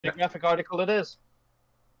The graphic article it is.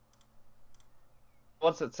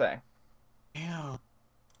 What's it say? Yeah.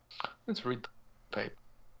 Let's read the paper.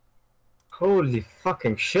 Holy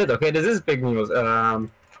fucking shit. Okay, this is big news. This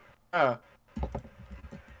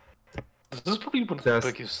is probably one of the Just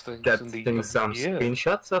biggest things in the getting some year.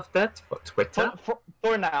 screenshots of that for Twitter.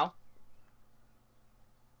 For now.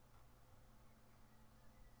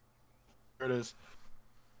 There it is.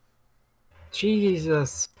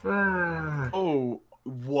 Jesus. Ah. Oh,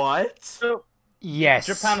 what? So, Yes.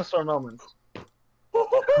 Japanosaur moment.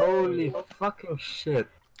 Holy fucking shit.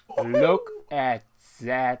 Look at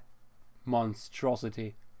that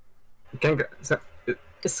monstrosity.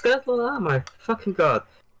 Skeletal armor. Fucking god.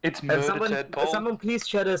 It's And murder tadpole. someone please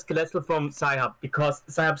share the skeletal from Sci-Hub, because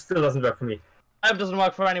Sci-Hub still doesn't work for me. It doesn't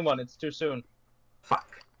work for anyone, it's too soon.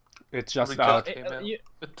 Fuck. It's just Reject out. came out.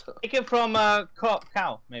 Take it from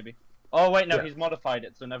cow, maybe. Oh wait, no, Yeah. he's modified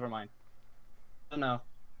it, so never mind. Oh no.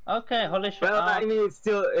 Okay, holy shit. Well, I mean, it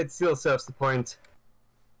still serves the point.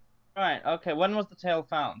 Right, okay, when was the tail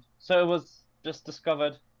found? So it was just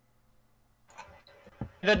discovered.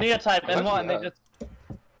 The neotype and what? And they just.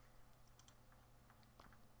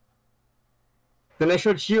 The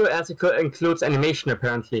National Geo article includes animation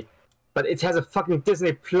apparently, but it has a fucking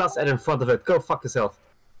Disney Plus ad in front of it. Go fuck yourself.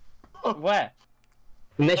 Where?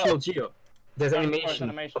 National Geo. There's Of course, animation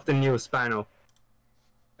animation. of the new Spino.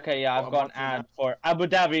 Okay, yeah, I've I'm got an watching ad that. for Abu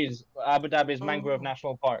Dhabi's Mangrove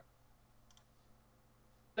National Park.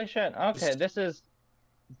 Holy shit, okay, this is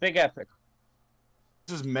big epic.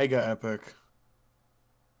 This is mega epic.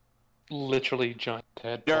 Literally giant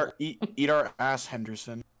tadpole. Eat our ass,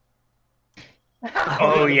 Henderson.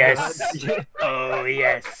 Oh yes. Oh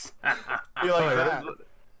yes. You like that?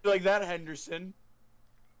 You like that, Henderson?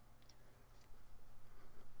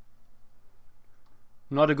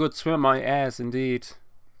 Not a good swimmer, my ass, indeed.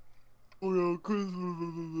 Yeah,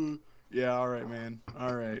 alright, man.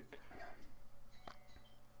 Alright.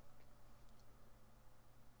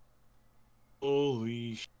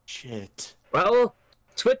 Holy shit. Well,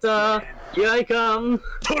 Twitter, here I come.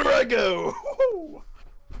 Where do I go?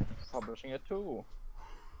 Publishing it too.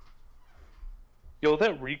 Yo,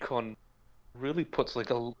 that recon really puts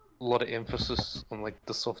like a lot of emphasis on like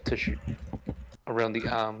the soft tissue around the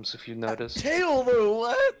arms, if you notice. Tail though,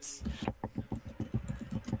 what?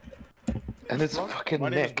 And it's fucking My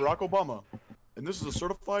name is neck. Barack Obama, and this is a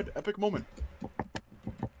certified epic moment. Oh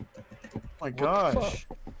my the gosh.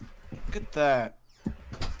 Look at that.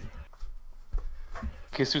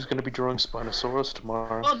 Guess who's gonna be drawing Spinosaurus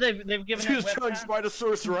tomorrow? Oh, they've given Who's it trying webcam.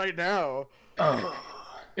 Spinosaurus right now?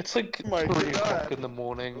 It's like Oh my 3 o'clock God. in the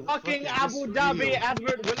morning. Fucking Abu Dhabi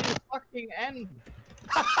advert will you fucking end.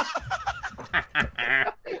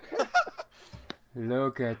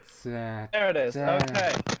 Look at that. There it is. Damn.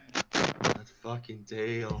 Okay. That fucking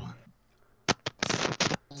tail.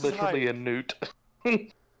 Literally a newt.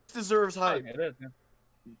 This deserves hype. It is. Yeah.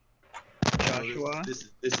 Joshua.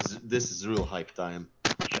 This is real hype time.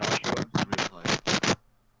 Joshua. Real hype.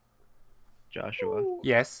 Joshua.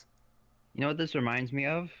 Yes. You know what this reminds me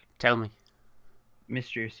of? Tell me.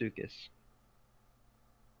 Mr. Sukis.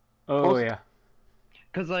 Oh yeah.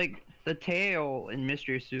 Cause like the tail in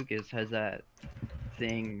Mr. Sukis has that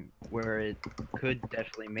thing where it could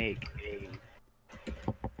definitely make a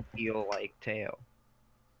eel-like tail.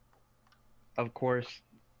 Of course,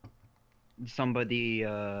 somebody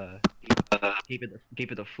gave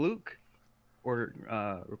it a fluke, or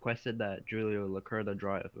requested that Giulio Lacerda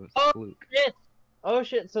draw it as a fluke. Shit. Oh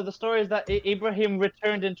shit, so the story is that Ibrahim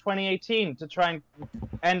returned in 2018 to try and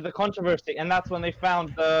end the controversy, and that's when they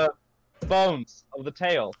found the bones of the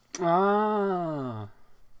tail. Ah.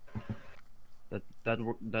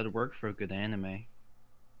 That worked for a good anime.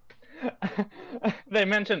 They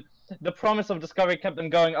mentioned the promise of discovery kept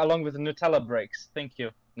them going along with the Nutella breaks. Thank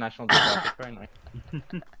you, National Geographic. Very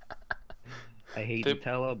nice. I hate They-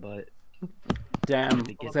 Nutella, but Damn.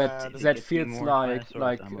 They get- That they that get feels more like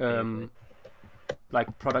dinosaurs, I'm okay with it.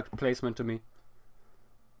 like product placement to me.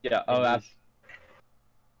 Yeah. Oh, It that's. is-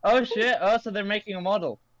 Oh shit. Oh, so they're making a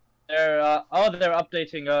model. They're they're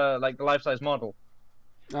updating like the life-size model.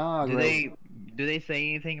 Ah, Do great. they say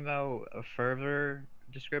anything about further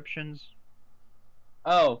descriptions?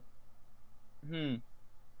 Oh. I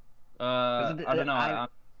don't know. I'm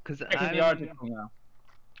Because checking the article now.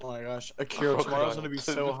 Oh my gosh, Akira tomorrow's gonna be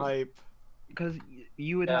so hype. Because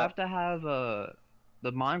you would Yeah. have to have the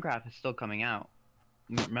monograph is still coming out.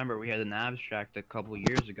 Remember, we had an abstract a couple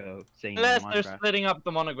years ago saying the Unless they're monograph. splitting up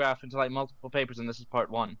the monograph into like multiple papers, and this is part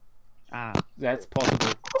 1. Ah, That's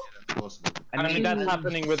possible. Possible. I mean that's as-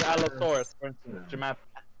 happening with Allosaurus, for instance, Dramatic.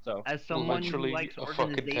 So As someone who Literally likes a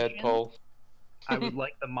fucking organization, tadpole. I would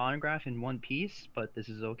like the monograph in one piece, but this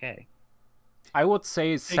is okay. I would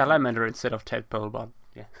say salamander instead of tadpole, but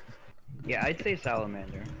yeah. Yeah, I'd say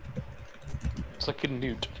salamander. It's like a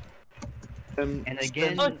newt. And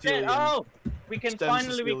again- Oh shit! Oh, we can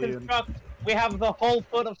finally reconstruct. We have the whole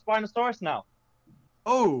foot of Spinosaurus now.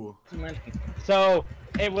 Oh! So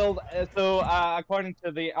it will. According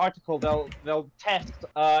to the article, they'll test.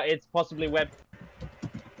 It's possibly web.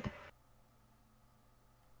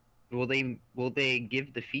 Will they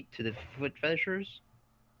give the feet to the foot fetishers?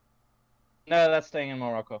 No, that's staying in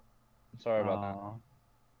Morocco. I'm sorry about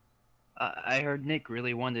that. I heard Nick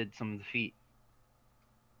really wanted some of the feet.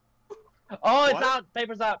 Oh, it's What? out!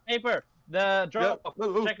 Paper's out! Paper! The draw!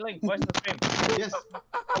 Yep. Check link, voice the stream. Yes.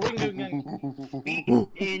 Speak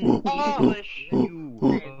in English, you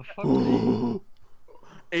fucker.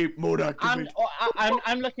 Ape mode activation.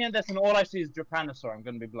 I'm looking at this and all I see is Japanosaur, I'm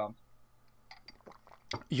gonna be blunt.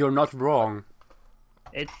 You're not wrong.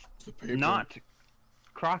 It's The paper. not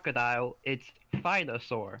crocodile, it's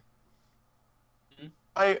Spinosaur.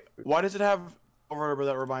 Why does it have a vertebra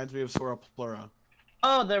that reminds me of Sauroplura?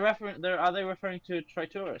 Oh, are they referring to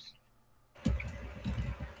Triturus?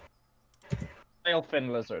 Tail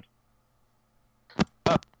fin lizard.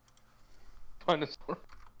 Dinosaur.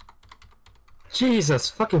 Jesus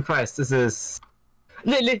fucking Christ, this is...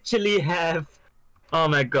 They literally have... Oh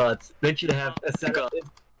my god, literally have a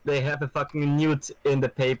they have a fucking newt in the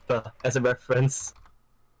paper as a reference.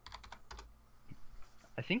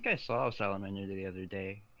 I think I saw a salamander the other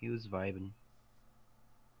day. He was vibing.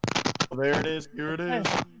 Oh, there it is. Here it is.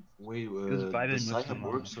 Wait, was vibing the with site some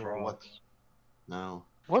works or what? frogs. No.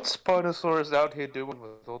 What's Spinosaurus out here doing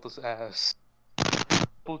with all this ass?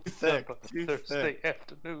 Too thick, too Thursday thick.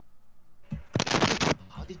 afternoon.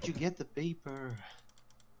 How did you get the paper?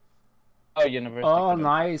 Oh, University. Oh, College.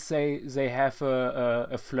 nice. They have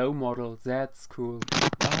a flow model. That's cool.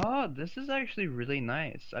 Oh, this is actually really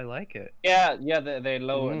nice. I like it. Yeah,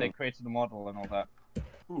 they created a model and all that.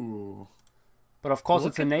 Ooh. But of course,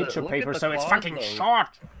 Look it's a at the- nature look at paper, the so it's claws, fucking though.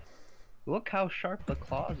 short. Look how sharp the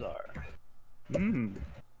claws are.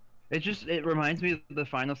 It reminds me of the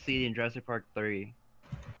final scene in Jurassic Park 3,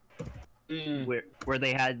 where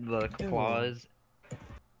they had the claws,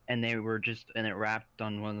 and they were just and it wrapped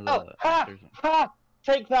on one of the Oh, ha! actors. Ha!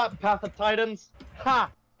 Take that, Path of Titans! Ha!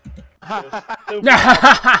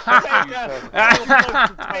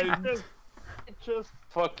 Just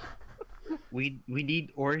Fuck. We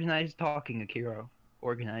need organized talking, Akira.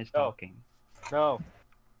 Organized No. talking. no.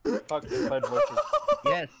 Fuck the side voices.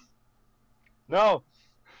 Yes. No.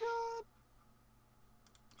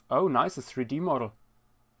 Oh, nice. A 3D model.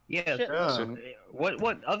 Yeah. Shit. Yeah.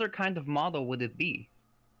 What other kind of model would it be?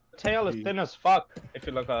 The tail is thin as fuck if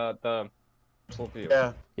you look at the full view.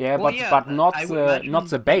 Yeah. Yeah, Well, but yeah, but not I would imagine not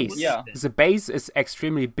the it base. would Yeah. be. The base is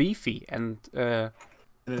extremely beefy and And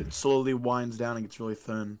it slowly winds down and gets really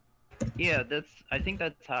thin. Yeah, I think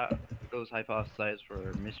that's how those hypothesized for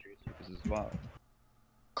mystery circus as well.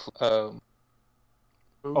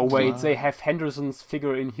 oh wait, they have Henderson's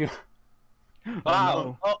figure in here.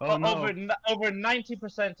 Wow. Oh, no. Oh, no. Over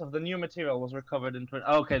 90% of the new material was recovered in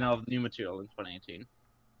okay, no, of the new material in 2018.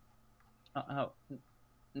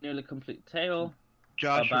 Nearly complete tail.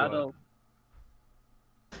 Joshua, battle.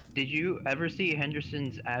 did you ever see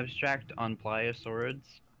Henderson's abstract on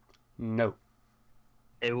pliosaurids? No,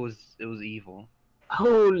 It was evil.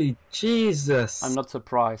 Holy Jesus! I'm not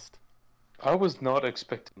surprised. I was not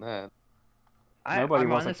expecting that. Nobody I'm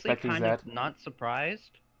was honestly expecting kind that. of not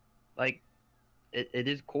surprised. Like, it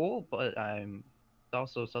is cool, but it's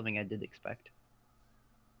also something I did expect.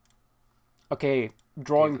 Okay,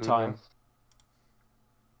 drawing time.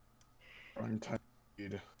 Prime time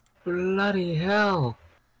speed. Bloody hell!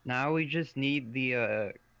 Now we just need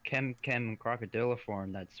the Chem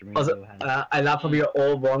crocodiliform that Sereno Also, has. I love how we are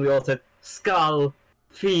all one. We all said skull,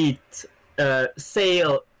 feet,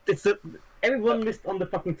 sail. Everyone missed on the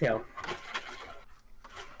fucking tail.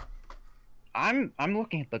 I'm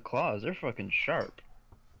looking at the claws. They're fucking sharp.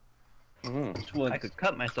 I could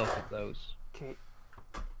cut myself with those. Okay.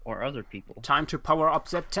 Or other people. Time to power up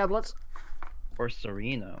that tablet. Or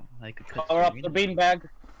Sereno. I could cut Power up the Sereno. beanbag.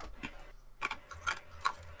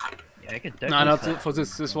 Yeah, I could No, definitely not cut for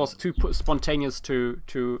this. This was too spontaneous to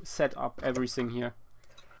set up everything here.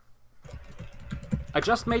 I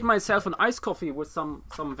just made myself an iced coffee with some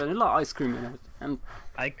vanilla ice cream in it, and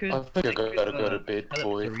I could. I think I gotta go to bed, cut up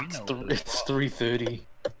boy. Sereno It's, with it's this. 3:30.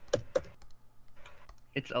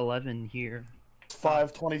 It's 11 here.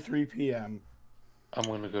 5:23 p.m. I'm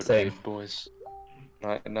gonna go to Same. bed, boys.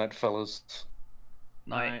 Night, fellas.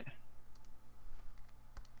 Night.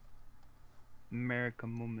 America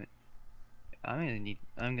moment. I'm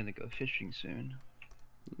gonna go fishing soon.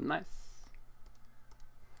 Nice.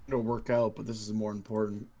 It'll work out, but this is more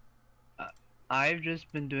important. I've just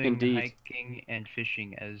been doing Indeed. hiking and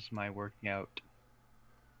fishing as my working out.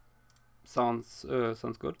 Sounds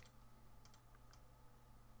good.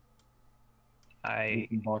 I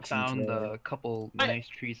Boxing found today. a couple Hey. nice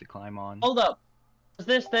trees to climb on. Hold up. Does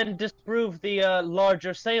this then disprove the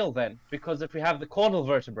larger sail then? Because if we have the caudal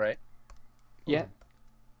vertebrae. Yeah,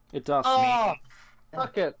 it does. Oh,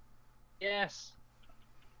 fuck it. Yes.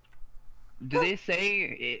 Do they say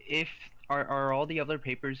if are all the other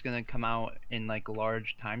papers gonna come out in like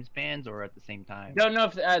large time spans or at the same time? Don't know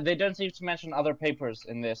if they don't seem to mention other papers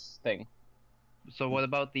in this thing. So what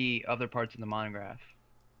about the other parts of the monograph?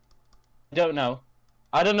 Don't know.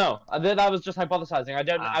 I don't know. That was just hypothesizing.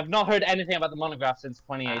 Ah. I've not heard anything about the monograph since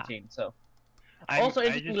 2018. So Also, I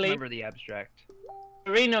just interestingly- remember the abstract.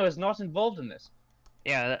 Sereno is not involved in this.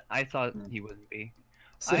 Yeah, I thought he wouldn't be.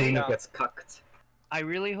 Serena I- gets cucked. I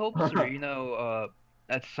really hope Sereno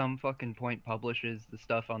at some fucking point publishes the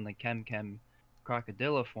stuff on the Chem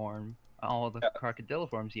crocodiliform, all the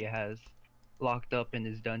crocodiliforms he has locked up in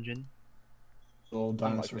his dungeon. Old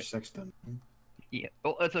dinosaur it. sexton. Yeah,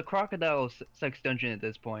 well, it's a crocodile sex dungeon at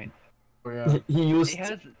this point. Oh yeah. He used. He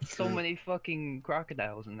has so True. many fucking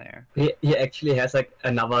crocodiles in there. He actually has like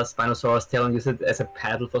another Spinosaurus tail and uses it as a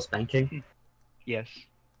paddle for spanking. Yes,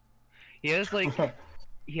 he has like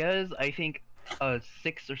he has I think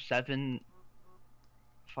 6 or 7.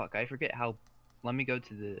 Fuck, I forget how. Let me go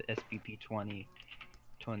to the SPP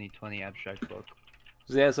 2020 abstract book.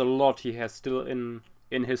 There's a lot he has still in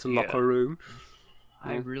his Yeah. locker room.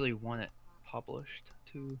 I Yeah. really want it published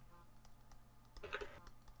too.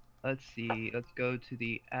 Let's see. Let's go to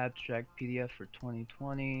the abstract PDF for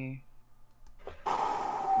 2020. These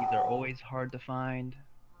are always hard to find.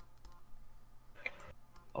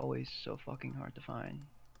 Always so fucking hard to find.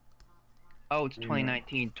 Oh, it's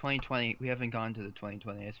 2019. 2020. We haven't gone to the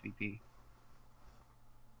 2020 SVP.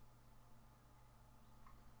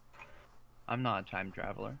 I'm not a time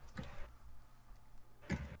traveler.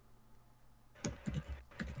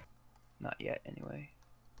 Not yet, anyway.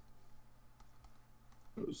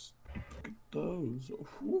 Those. Look at those.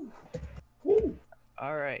 Whew. Whew.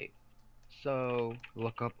 Alright. So,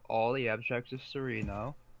 look up all the abstracts of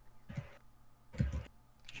Sereno.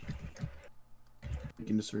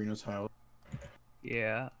 Into Serena's house.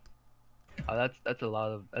 Yeah. Oh, that's a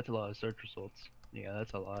lot of search results. Yeah,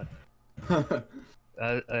 that's a lot.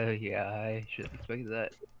 Yeah, I should have expected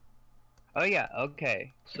that. Oh yeah,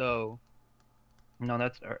 okay. So, no,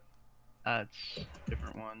 that's a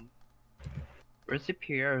different one. Where's the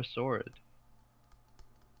Pierre sword?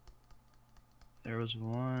 There was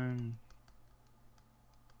one.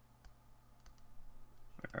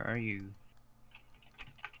 Where are you?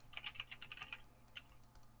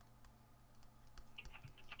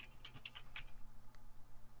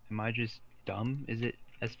 Am I just dumb? Is it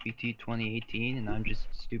SPT 2018 and I'm just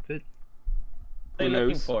stupid? What are you Who looking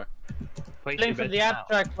knows? for? Place Looking your for bets the now.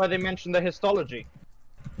 abstract where they mention the histology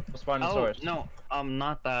of Oh Spinosaurus. no,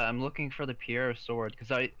 not that. I'm looking for the Pierre sword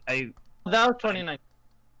because I That was 2019.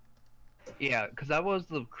 yeah, because that was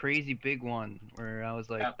the crazy big one where I was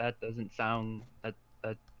like, Yeah. that doesn't sound that.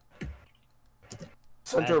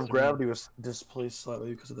 Center of That's gravity was displaced slightly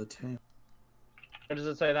because of the tail. Where does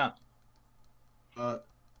it say that?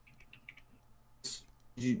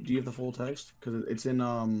 Do you have the full text? Because it's in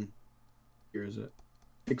here is it?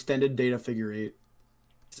 Extended data figure 8.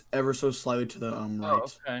 It's ever so slightly to the right. Oh,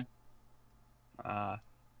 okay.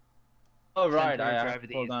 Oh, right. Center of I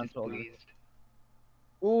gravity hold is on. Hold on. displeased.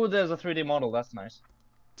 Ooh, there's a 3D model. That's nice.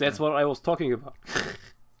 That's what I was talking about.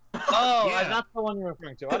 Oh, Yeah. that's the one you're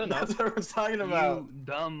referring to. I don't know. That's what I was talking about. You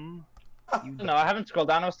dumb. You No, I haven't scrolled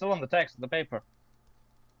down. I was still on the text of the paper.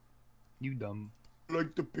 You dumb.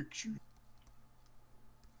 Like the picture.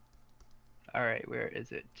 Alright, where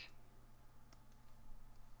is it?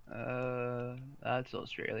 That's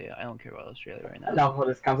Australia. I don't care about Australia right now. Now,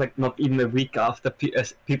 this comes like not even a week after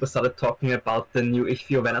people started talking about the new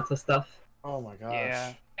Ichthyo Venator stuff. Oh my gosh.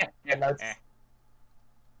 Yeah. And that's...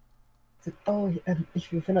 Oh,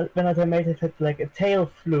 Ichthyo Venator made it had like a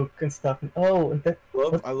tail fluke and stuff. And, oh, and that...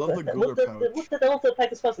 I love the Gular pouch. What did also take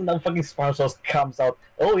this first? And then fucking Spinosaurus comes out.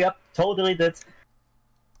 Oh, yep, totally did.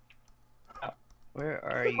 Where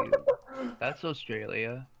are you? That's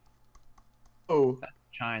Australia. Oh,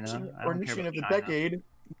 China. I or don't care Nation of about the China. decade.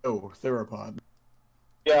 No, theropod.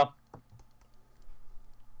 Yeah.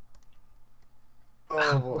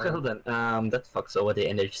 Oh, Well then, that fucks over the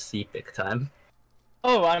NHC big time.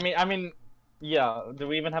 Oh, I mean, yeah. Do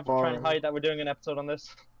we even have to try and Far. hide that we're doing an episode on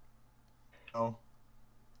this? no.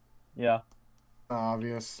 Yeah.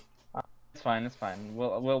 Obvious. It's fine. It's fine.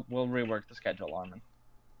 We'll rework the schedule, Armin.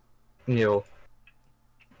 We'll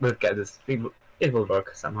get this. It will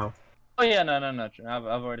work somehow. Oh yeah, no. I've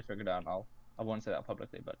already figured out. I won't say that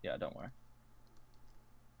publicly, but yeah, don't worry.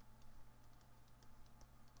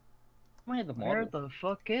 Where the Where model? the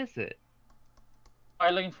fuck is it?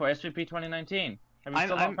 I'm looking for SVP 2019. Have you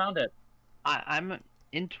still not found it? I'm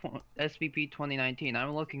in SVP 2019.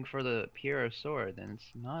 I'm looking for the Piero sword, and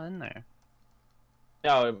it's not in there.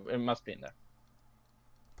 No, it must be in there.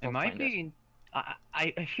 It I'll might find be.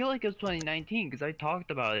 I feel like it was 2019 because I talked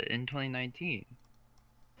about it in 2019. It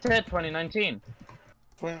said 2019.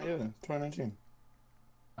 2019.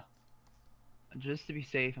 Just to be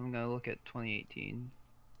safe, I'm gonna look at 2018.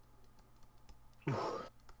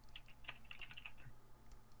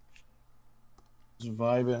 Just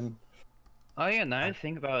vibing. Oh yeah, now I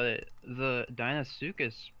think about it, the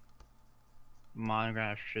Deinosuchus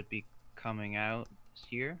monograph should be coming out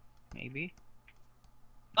this year, maybe.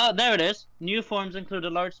 Oh, there it is. New forms include a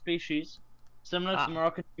large species, similar to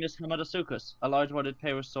Moroccanus Hamadasuchus, a large-bodied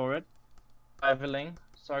parasaurid, rivaling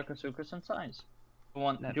Sarcosuchus in size. Do you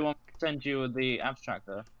want me to send you the abstract,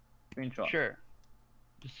 the screenshot? Sure.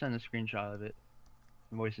 Just send a screenshot of it.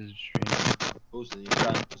 Voices stream. Post it,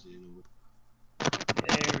 post it,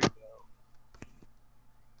 There we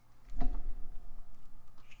go.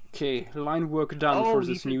 Okay, line work done for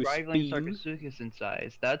this new rivaling speed. Sarcosuchus in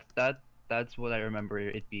size. That's what I remember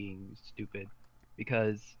it being stupid,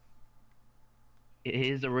 because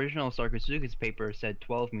his original Sarcosuchus paper said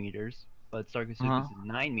 12 meters, but Sarcosuchus is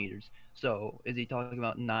 9 meters. So is he talking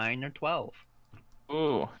about 9 or 12?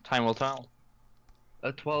 Ooh, time will tell.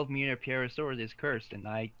 A 12-meter Pierosaurus is cursed, and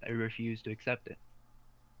I refuse to accept it.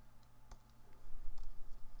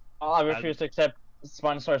 Well, I refuse to accept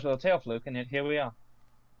Spinosaurus with a tail fluke, and yet here we are.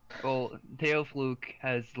 Well, tail fluke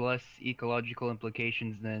has less ecological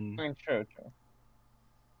implications than True.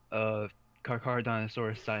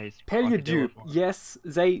 Carcharodontosaurus size. Paleodude, crocodile. yes,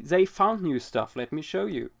 they found new stuff. Let me show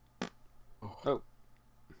you. Oh.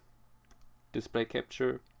 Display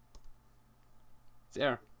capture.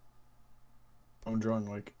 There. I'm drawing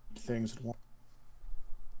like things at once.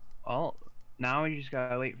 Well, now we just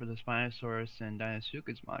gotta wait for the Spinosaurus and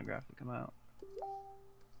Deinosuchus monograph to come out.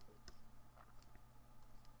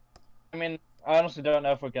 I mean, I honestly don't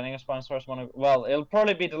know if we're getting a Spinosaurus one. Well, it'll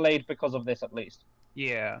probably be delayed because of this, at least.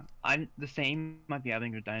 Yeah, the same might be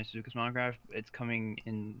happening with Deinosuchus monograph. It's coming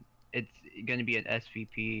in. It's gonna be an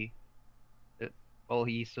SVP. Well,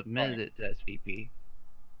 he submitted it to SVP.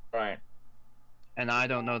 Right. And I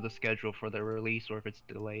don't know the schedule for the release or if it's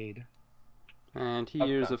delayed. And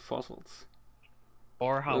here's the fossils.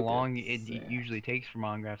 Or how Look long at it that. usually takes for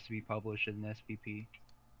monographs to be published in SVP.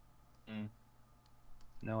 Mm.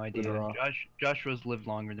 No idea. Joshua's lived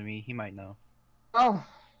longer than me. He might know. Oh.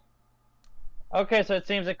 Okay, so it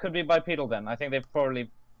seems it could be bipedal then. I think they've probably...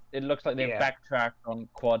 It looks like they've backtracked on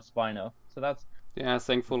quad spino. So that's... Yeah,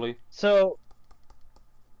 thankfully. So...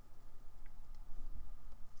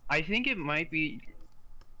 I think it might be...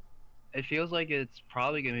 It feels like it's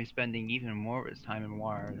probably going to be spending even more of its time in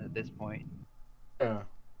water at this point. Yeah.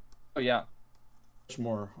 Oh, yeah. Much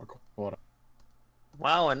more.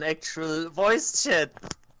 Wow, an actual voice chat.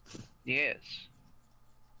 Yes.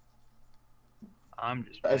 I'm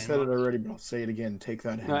just I said it Monster. already, but I'll say it again. Take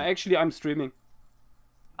that. No, actually, I'm streaming.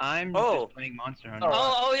 I'm Oh. just playing Monster Hunter.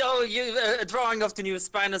 Oh, you a drawing of the new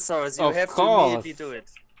Spinosaurus. You Of have course. to immediately do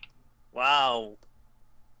it. Wow.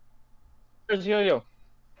 Here's Yo-Yo.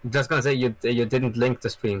 Just gonna say you didn't link the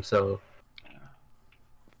stream, so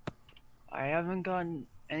I haven't gotten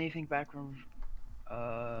anything back from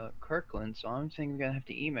Kirkland, so I'm thinking I'm gonna have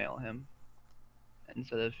to email him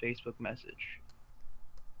instead of Facebook message.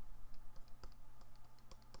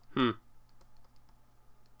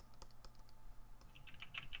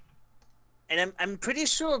 And I'm pretty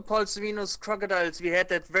sure Paul Savino's Crocodiles, we had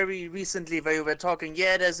that very recently where you were talking,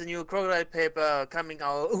 yeah, there's a new crocodile paper coming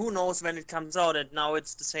out, who knows when it comes out, and now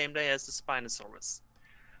it's the same day as the Spinosaurus.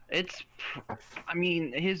 I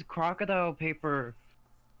mean, his crocodile paper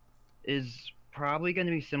is probably going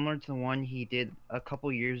to be similar to the one he did a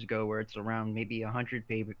couple years ago, where it's around maybe 100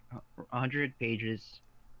 pages.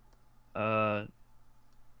 And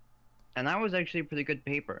that was actually a pretty good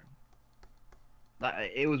paper.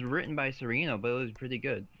 It was written by Sereno, but it was pretty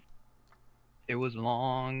good. It was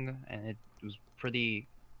long, and it was pretty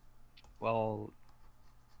well.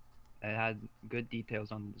 It had good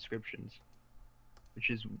details on the descriptions,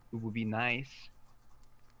 which would be nice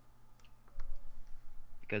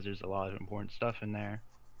because there's a lot of important stuff in there,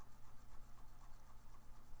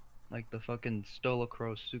 like the fucking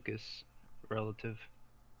Stolocrosuchus relative.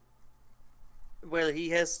 Well, he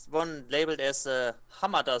has one labeled as a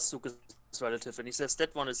Hamadasuchus relative, and he says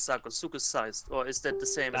that one is Sarcosuchus sized, or is that the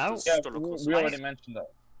same as the Yeah, Stolochus? we already mentioned that.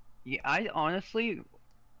 Yeah, I honestly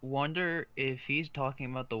wonder if he's talking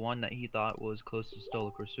about the one that he thought was close to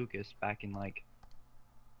Stolochorsuchus back in like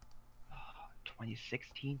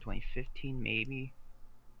 2016, 2015, maybe.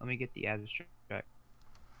 Let me get the abstract.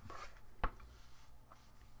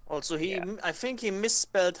 Also, Yeah. I think he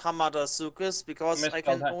misspelled Hamadasuchus because I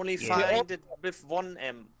can Misspelled only Yeah. find it with one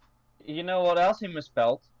M. You know what else he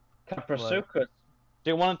misspelled? Caprasuchus.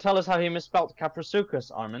 Do you want to tell us how he misspelled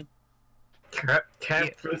Caprasuchus, Armin?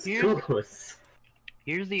 Caprasuchus.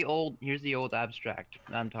 Here's the old abstract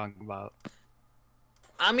I'm talking about.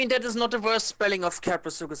 I mean, that is not the worst spelling of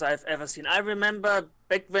Caprasuchus I've ever seen. I remember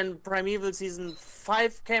back when Primeval Season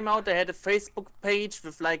 5 came out, they had a Facebook page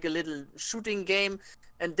with like a little shooting game,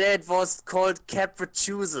 and that was called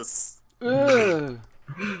Caprachuses.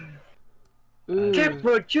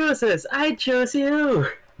 Caprasuchus, I chose you!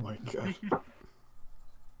 Oh my god.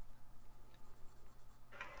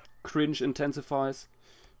 Cringe intensifies.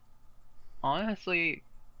 Honestly,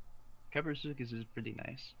 Caprasuchus is pretty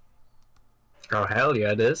nice. Oh hell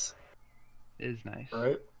yeah, it is. It is nice.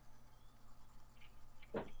 Right?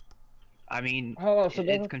 I mean, Oh, so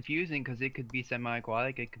it's confusing because it could be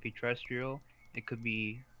semi-aquatic, it could be terrestrial, it could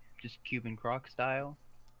be just Cuban croc style.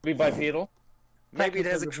 Be bipedal. Maybe it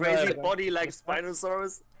has a crazy body like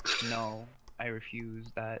Spinosaurus. No, I refuse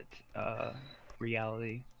that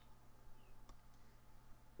reality.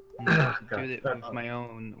 I'm Ah, about to do it with my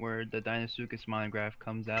own, where the Deinosuchus monograph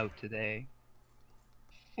comes out today.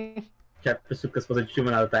 Caprasuchus was a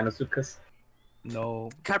juvenile Deinosuchus. No,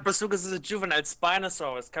 Caprasuchus is a juvenile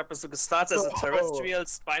Spinosaurus. Caprasuchus starts as a terrestrial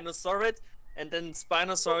Spinosaurid, and then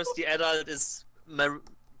Spinosaurus, the adult, is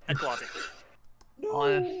aquatic.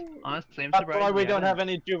 honestly, I'm That's surprised why we don't haven't- have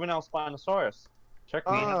any juvenile Spinosaurus. Check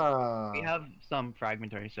me. We have some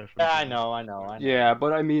fragmentary stuff. from Yeah, I people. know, I know. Yeah,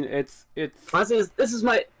 but I mean, it's Honestly, this is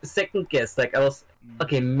my second guess. Like, I was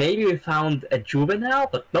okay, maybe we found a juvenile,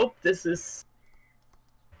 but nope, this is.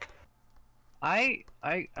 I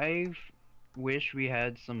wish we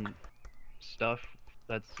had some stuff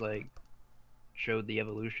that's like showed the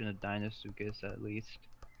evolution of Deinosuchus at least.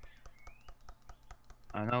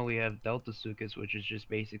 I know we have Deltasuchus, which is just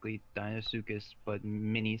basically Deinosuchus but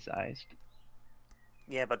mini-sized.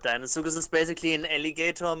 Yeah, but Deinosuchus is basically an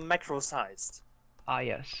alligator macro-sized. Ah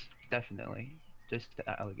yes, definitely. Just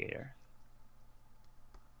the alligator.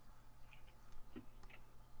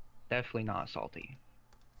 Definitely not salty.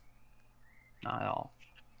 Not at all.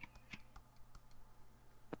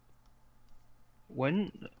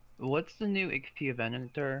 What's the new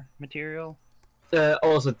Ichthyovenator material?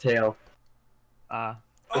 Also tail. Ah,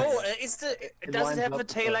 Oh, It does lines it have up a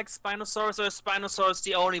tail like Spinosaurus, or is Spinosaurus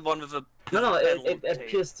the only one with a No, panel it tail?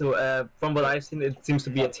 appears to. From what I've seen, it seems to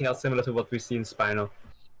be a tail similar to what we see in Spino.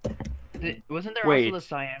 wasn't there Wait, also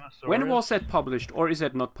the Cyanosaurus? when was that published, or is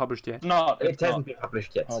that not published yet? No, It it's not. hasn't been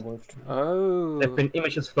published yet. Published. Oh, There've been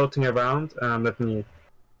images floating around. Let me.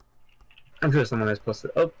 I'm sure someone has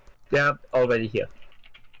posted. Oh, they're already here.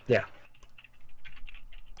 Yeah.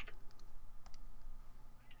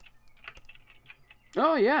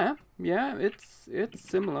 oh yeah, it's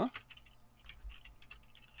similar.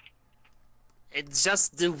 It's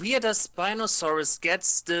just the weirder Spinosaurus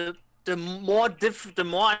gets, the more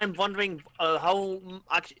I'm wondering how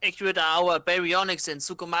accurate are our baryonyx and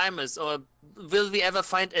Suchomimus, or will we ever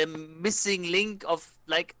find a missing link of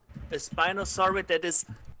like a Spinosaurid that is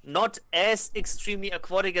not as extremely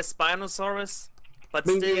aquatic as Spinosaurus, but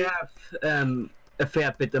I mean, we still. have a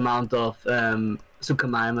fair bit amount of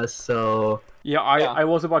Suchomimus, so Yeah, Yeah. I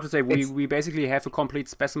was about to say we It's- we basically have a complete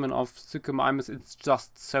specimen of Suchomimus. It's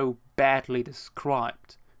just so badly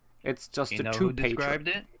described. It's just You a know who two-pager. described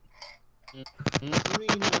it?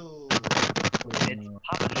 Reno. It's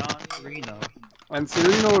Papa John Reno. And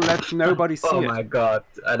Sereno let nobody see oh it. my god,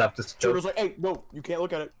 I love this Jude joke. was like, hey, no, you can't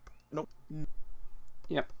look at it. Nope.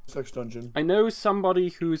 Yep. Sex dungeon. I know somebody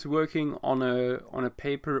who's working on a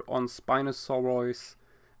paper on Spinosauroid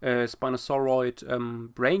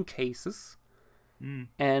brain cases, Mm.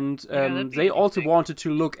 and Yeah, that'd be they also interesting. wanted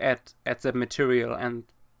to look at the material, and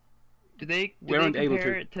Do they Weren't able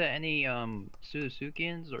compare to. it to any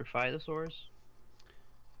Pseudotsuchians or Phytosaurs?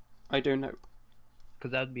 I don't know.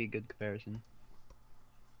 Because that would be a good comparison.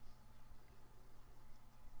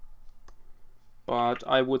 But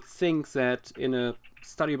I would think that in a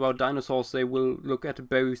study about dinosaurs, they will look at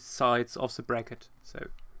both sides of the bracket. So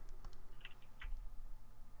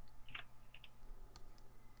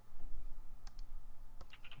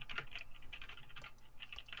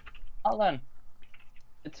Well then,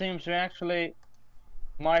 it seems we actually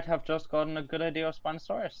might have just gotten a good idea of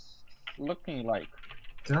Spinosaurus looking like.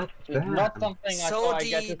 God It's damn. not something I So thought I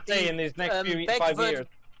get to say in these next back 5 years.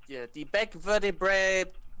 Yeah, the back vertebrae.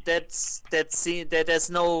 That there's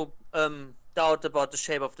no doubt about the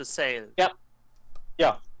shape of the sail.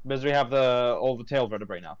 Yeah, because we have all the tail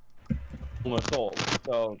vertebrae now. Almost all.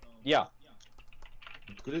 So yeah.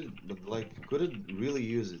 Could it really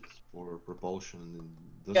use it for propulsion?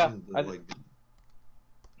 Yeah,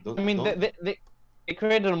 Don't, I mean, don't- they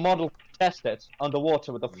created a model to test it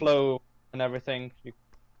underwater with the flow and everything.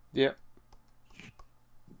 Yeah.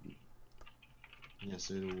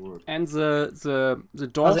 Yes, it'll work. And the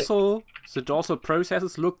dorsal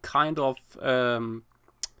processes look kind of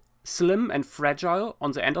slim and fragile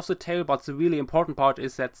on the end of the tail, but the really important part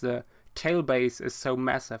is that the tail base is so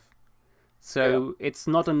massive. So it's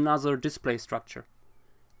not another display structure.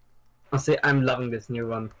 I'll say I'm loving this new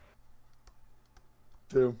one.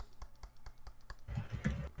 Too.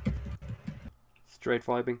 Straight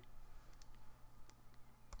vibing.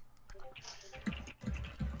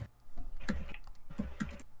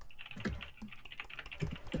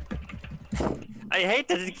 I hate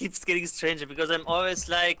that it keeps getting stranger because I'm always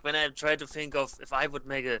like, when I try to think of if I would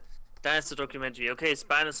make a dinosaur documentary, okay,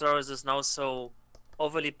 Spinosaurus is now so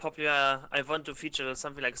overly popular, I want to feature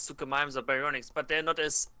something like Suchomimus or Baryonyx, but they're not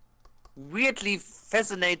as weirdly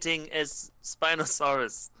fascinating as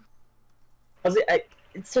Spinosaurus. I'll say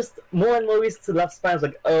it's just more and more reasons to love Spinosaurus.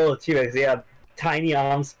 Like, oh, T-Rex, yeah, tiny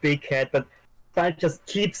arms, big head, but Spine just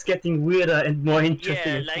keeps getting weirder and more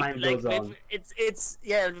interesting as time goes on. It's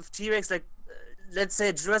with T-Rex, like let's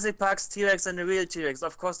say Jurassic Park's T-Rex and the real T-Rex.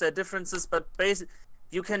 Of course, there are differences, but basically,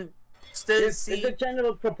 you can still see the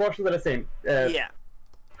general proportions are the same. yeah.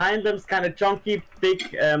 Hind limbs kind of chunky, big,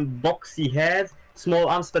 boxy head, small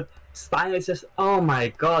arms, but Spino is just, oh my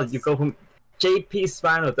god, you go from JP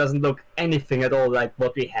Spino, doesn't look anything at all like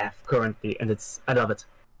what we have currently, and I love it.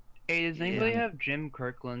 Hey, does anybody have Jim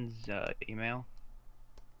Kirkland's email?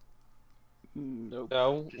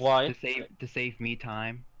 No, why? To save me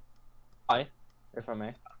time. Why, if I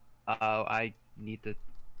may? I need to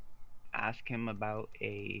ask him about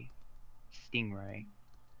a stingray.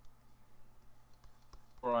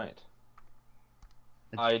 Right.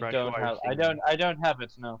 It's I freshwater don't have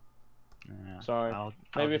it. No. stingray. Sorry. I'll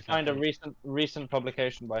Maybe just find have a to- recent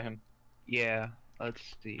publication by him. Yeah. Let's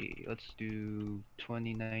see. Let's do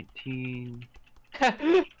 2019.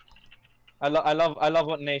 I love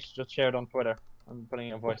what Nash just shared on Twitter. I'm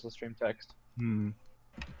putting a voiceless stream text. I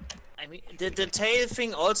mean, the tail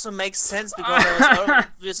thing also makes sense because I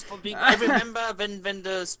remember when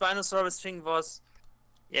the Spinosaurus thing was,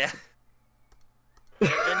 yeah. When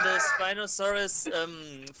the Spinosaurus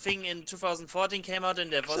thing in 2014 came out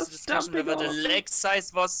and there was a discussion whether the leg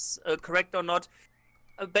size was correct or not.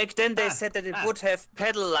 Back then they said that it would have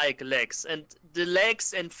pedal-like legs, and the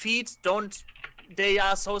legs and feet they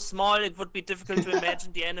are so small it would be difficult to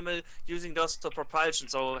imagine the animal using those for propulsion,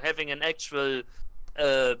 so having an actual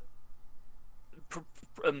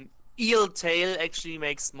eel tail actually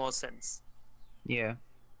makes more sense. Yeah.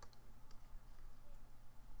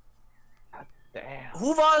 Damn.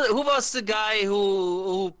 Who was the guy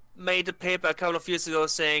who made a paper a couple of years ago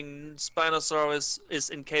saying Spinosaurus is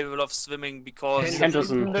incapable of swimming because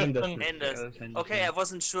Henderson. Henderson. Okay, I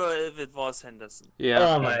wasn't sure if it was Henderson. Yeah.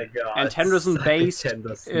 Oh my god. And Henderson suck it, based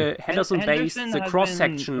Henderson. Henderson based Henderson the has cross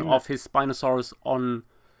section been- of his Spinosaurus on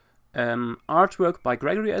artwork by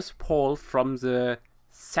Gregory S. Paul from the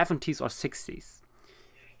 70s or 60s.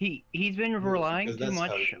 He's been relying because too that's how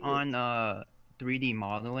much it works. on 3D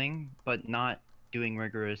modeling, but not doing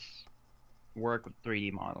rigorous work with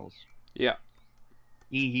 3D models. Yeah.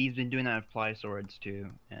 He's been doing that with fly swords too,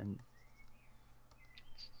 and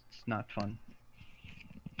it's not fun.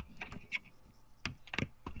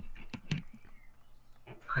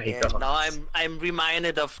 My Yeah, god. now I'm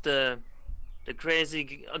reminded of the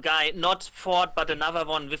crazy guy, not Ford, but another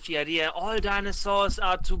one with the idea all dinosaurs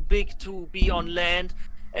are too big to be on land,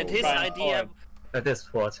 and his Brian idea. Ford. That is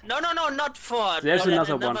what. No, not Ford. There's but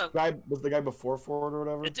another one. Guy was the guy before Ford or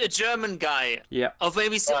whatever. A German guy. Yeah. Or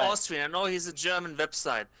maybe he's Right. Austrian. I know he's a German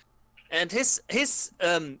website. And his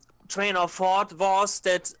train of thought was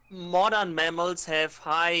that modern mammals have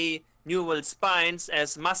high neural spines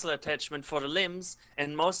as muscle attachment for the limbs,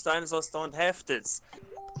 and most dinosaurs don't have this.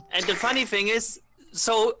 And the funny thing is,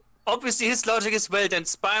 so obviously his logic is, well, then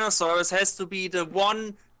Spinosaurus has to be the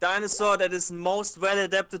one dinosaur that is most well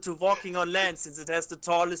adapted to walking on land since it has the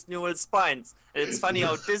tallest neural spines. And it's funny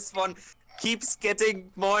how this one keeps getting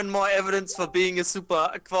more and more evidence for being a super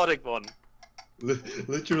aquatic one.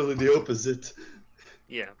 Literally the opposite.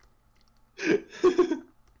 Yeah.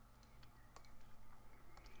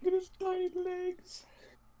 tiny legs.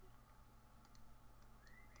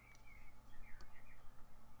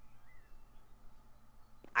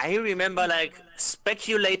 I remember like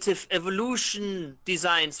speculative evolution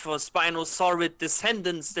designs for Spinosaurid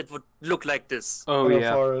descendants that would look like this. Oh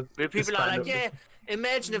yeah. Where people are like, yeah,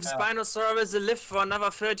 imagine if Spinosaurus lived for another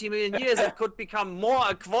 30 million years, it could become more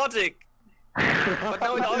aquatic. But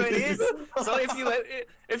now it already is. So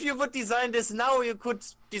if you would design this now, you could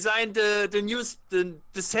design the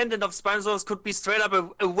descendant of Spinosaurus could be straight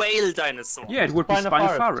up a whale dinosaur. Yeah, it would be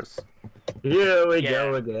Spinosaurus. Here we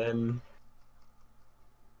go again.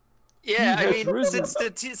 Yeah, I has mean, risen.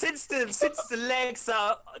 since the legs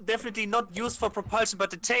are definitely not used for propulsion, but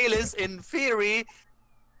the tail is, in theory,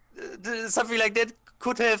 something like that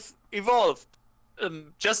could have evolved.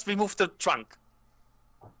 Just remove the trunk.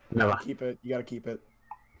 Never. Keep it. You gotta keep it.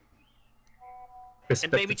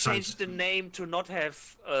 And maybe change the name to not have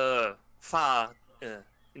far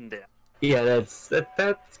in there. Yeah, that's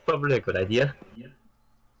probably a good idea.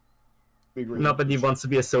 Big reason. Nobody wants to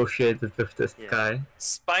be associated with this Yeah. guy.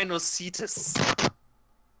 Spinocetus.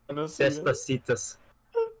 Despacitus.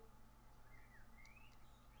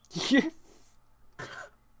 Yes.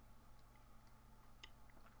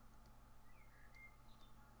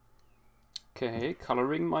 Okay,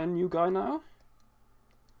 coloring my new guy now.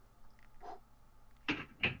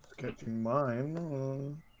 Sketching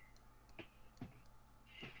mine.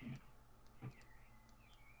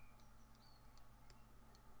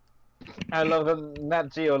 I love the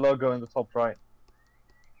Nat Geo logo in the top right.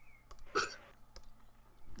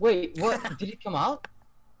 Wait, what? Did it come out?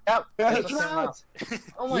 Yep. Yeah, it's the same out.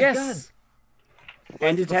 Oh my Yes.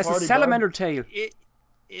 And it has a party, salamander tail. It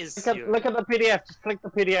is. Look at the PDF. Just click the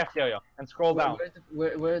PDF, Yo-Yo, and scroll down.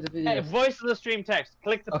 Where the video? Hey, voice of the stream text.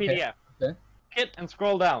 Click the Okay, PDF. okay. Hit and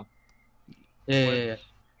scroll down. Yeah.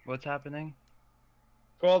 What's happening?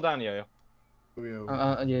 Scroll down, Yo-Yo.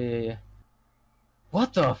 Yeah.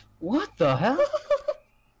 What the hell?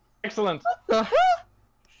 Excellent. What the hell?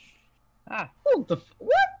 Ah, What?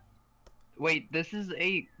 wait, this is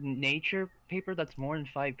a nature paper that's more than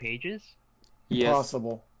 5 pages? Yes.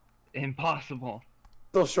 Possible. Impossible.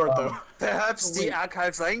 Still short though. Perhaps the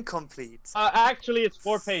archives are incomplete. Actually, it's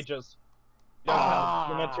 4 pages. You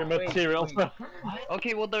don't have your materials.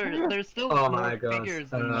 Okay, well there's still Oh more my gosh,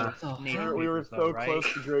 figures in the nature We were papers, so though, right?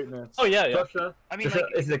 close to greatness. Oh yeah. Joshua, I mean, Joshua,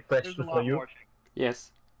 like, is a there's a question lot for you. more.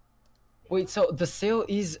 Yes. Wait, so the sail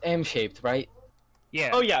is M-shaped, right?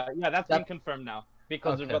 Yeah. Oh yeah. That's been That- confirmed now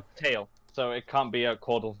because Okay. we've got the tail, so it can't be a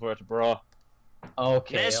caudal vertebra.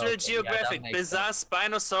 Okay. National okay, Geographic, yeah, that makes bizarre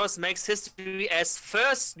Spinosaurus makes history as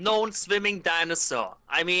first known swimming dinosaur.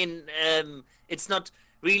 I mean, it's not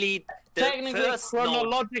really the Technically, first known.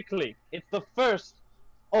 chronologically, it's the first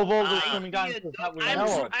of all the I- swimming dinosaurs that we I'm,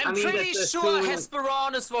 know of. I'm I mean, pretty that's sure still-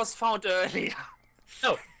 Hesperornis was found earlier.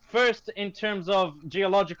 No, first in terms of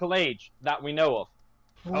geological age that we know of.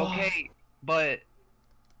 Okay, but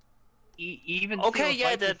even Okay,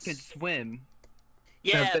 yeah, Therophytes that's- could swim.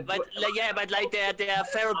 Yeah, but- but like there are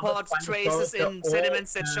theropod traces in Spinosaurus,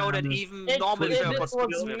 sediments that show that even normal theropods this could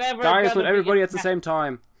was swim. never Guys, gonna not everybody be at the same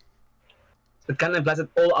time. It kind of implies that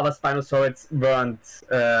all other Spinosaurids weren't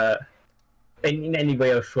in any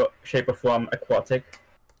way or shape or form aquatic.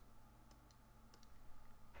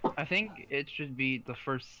 I think it should be the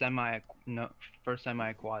first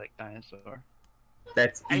semi-aquatic dinosaur.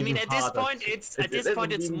 That's I even mean, at this harder point, to-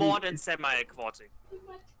 it's more than semi-aquatic.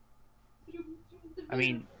 I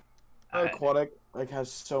mean, Aquatic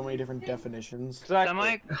has so many different definitions.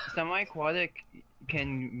 Exactly. semi-aquatic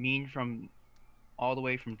can mean from all the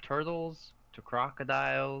way from turtles to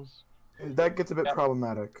crocodiles. That gets a bit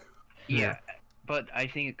problematic. Yeah, but I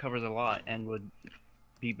think it covers a lot and would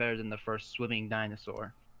be better than the first swimming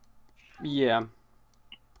dinosaur. Yeah.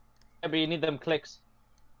 Yeah, but you need them clicks.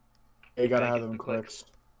 You gotta Gotta have get them the clicks.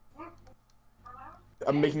 clicks.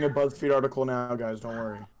 I'm making a BuzzFeed article now, guys. Don't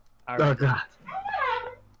worry. Oh Alright. god.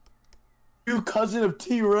 You cousin of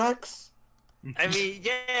T-Rex? I mean,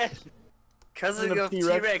 yeah. Cousin Cousin of of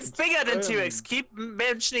T-Rex. T-Rex. Bigger than Um, T-Rex. Keep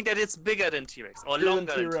mentioning that it's bigger than T-Rex. Or Bigger than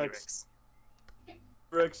longer than T-Rex.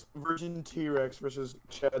 T-Rex. Virgin T-Rex versus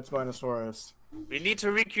Chad Spinosaurus. We need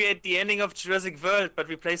to recreate the ending of Jurassic World, but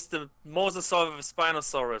replace the Mosasaur with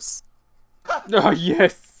Spinosaurus. Oh,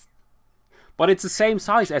 yes. But it's the same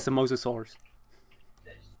size as a Mosasaurus.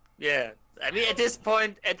 Yeah. I mean, at this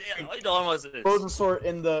point, it almost is. Mosasaur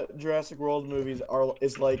in the Jurassic World movies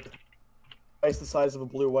is like twice the size of a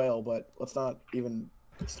blue whale, but let's not even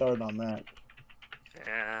start on that.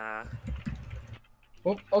 Yeah.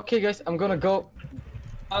 Oh, okay, guys, I'm gonna go.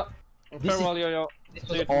 This Farewell, Yo-Yo. This See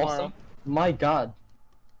was you tomorrow. awesome. My God.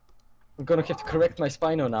 I'm gonna have to correct my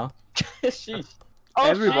Spino now. Sheesh. Oh,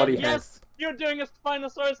 Everybody shit, has. yes! You're doing a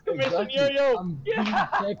Spinosaurus commission, Exactly. yo-yo! I'm really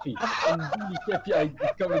happy. I'm really happy I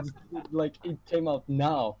discovered this, like, it came out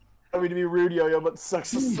now. I mean to be rude, yo-yo, but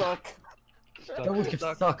sucks to suck. That would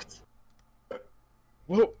have sucked.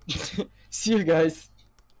 Whoa. See you guys.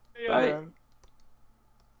 Bye.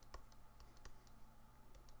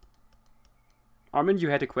 Armin, you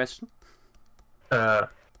had a question?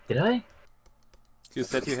 Did I? You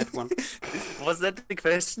said you had one. Was that the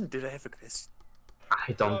question? Did I have a question?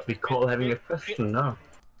 I don't recall having a question, no.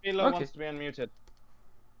 Philo Okay. wants to be unmuted.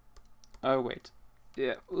 Oh, wait.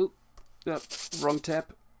 Yeah. Ooh. Wrong tab.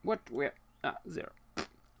 What? Where? Ah, there.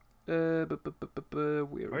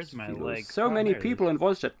 Where's my Philo? leg? So Oh, many there it people in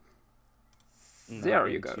voice chat. There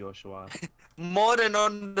you go. Joshua. More than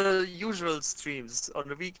on the usual streams on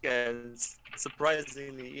the weekends.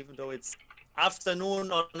 Surprisingly, even though it's afternoon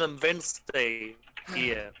on a Wednesday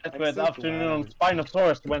here. That's I'm where it's so afternoon on glad.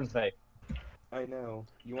 Spinosaurus Wednesday. I know.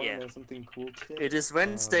 You want to Yeah. know something cool, Chip? It is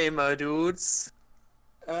Wednesday, my dudes.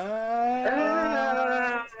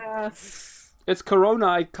 It's Corona.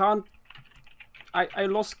 I can't. I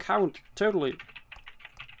lost count totally.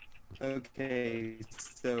 Okay,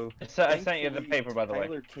 so I sent you the thankfully, paper, by the way.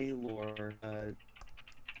 Tyler Kaylor,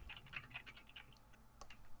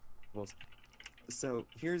 so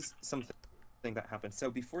here's something that happened. So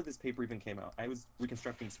before this paper even came out, I was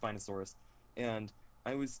reconstructing Spinosaurus, and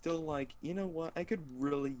I was still like, you know what? I could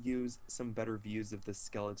really use some better views of the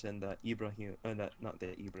skeleton that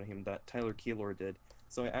that Tyler Kaylor did.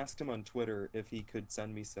 So I asked him on Twitter if he could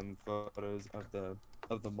send me some photos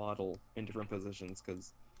of the model in different positions,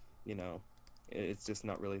 because, you know, it's just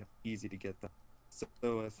not really easy to get that. So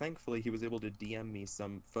thankfully he was able to DM me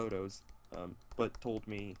some photos, but told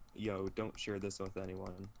me, yo, don't share this with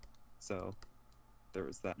anyone. So there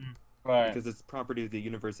was that. Right. Because it's property of the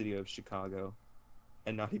University of Chicago,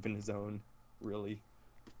 and not even his own, really.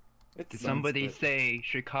 It Did sucks, somebody but- say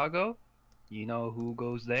Chicago? You know who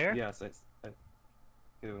goes there? Yes,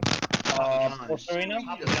 who? Serena?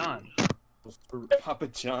 Papa John. Papa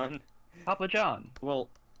John. Papa John. Well,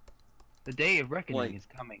 The day of reckoning Like- is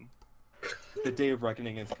coming. the day of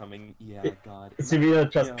reckoning is coming. Yeah, God. Sevilla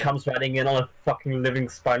just Yeah. comes riding in on a fucking living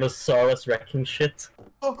Spinosaurus wrecking shit.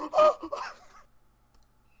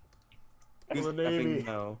 Who's The Navy. effing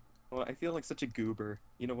no? Well, I feel like such a goober.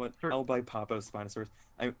 You know what? For- I'll buy Papa's Spinosaurus.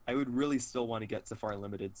 I would really still want to get Safari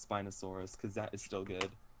Limited Spinosaurus, because that is still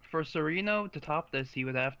good. For Sereno to top this, he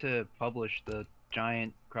would have to publish the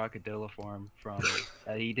giant crocodiliform from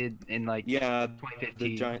that he did in like Yeah, 2015.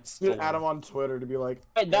 the giant Get skull. Adam on Twitter to be like,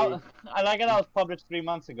 Hey, I like it. That was published 3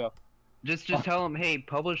 months ago. Just tell him, hey,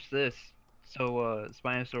 publish this, so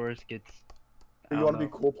Spinosaurus gets. I you don't want to know.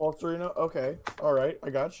 be cool, Paul Serena? Okay, all right, I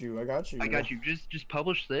got you. I got you. Just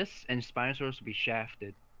publish this, and Spinosaurus will be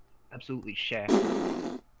shafted, absolutely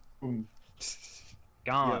shafted. Boom.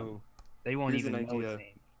 Gone. Yo, They won't here's even an know his idea.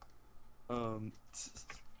 name.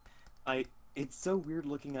 It's so weird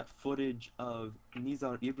looking at footage of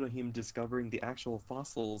Nizar Ibrahim discovering the actual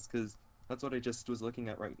fossils, because that's what I just was looking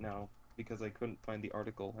at right now, because I couldn't find the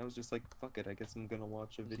article. I was just like, fuck it, I guess I'm gonna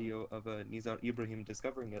watch a video of Nizar Ibrahim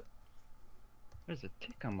discovering it. There's a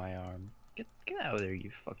tick on my arm. Get out of there,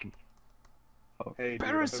 you fucking. Oh, Hey, dude, I hope you don't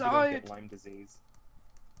Parasite! get Lyme disease.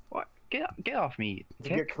 what? Get off me, If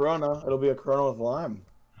you get tick. Corona, it'll be a Corona with Lyme.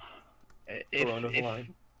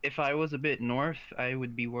 If I was a bit north, I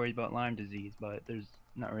would be worried about Lyme disease, but there's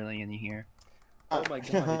not really any here. Oh my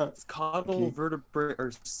god, its caudal vertebrae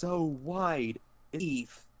are so wide.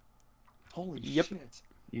 Eve. Holy Yep. shit.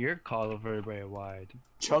 Your caudal vertebrae are wide.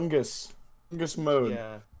 Chungus mode.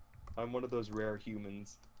 Yeah, I'm one of those rare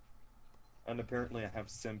humans. And apparently I have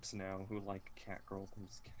simps now who like cat girls. I'm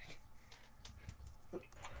just kidding.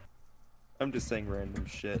 I'm just saying random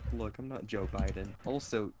shit. Look, I'm not Joe Biden.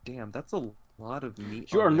 Also, damn, that's a lot of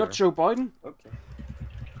meat. You are on not there. Joe Biden? Okay.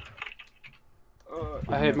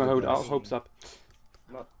 I had my never hopes up.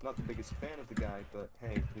 Not the biggest fan of the guy, but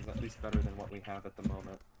hey, he's at least better than what we have at the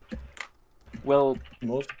moment. Well,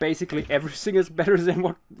 Most basically everything is better than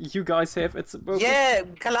what you guys have at the moment. Yeah,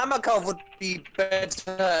 Kalamakov would be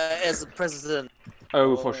better as a president.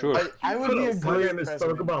 Oh, for sure. I would be a great Mr.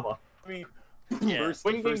 president. Obama. I mean, Yeah. First,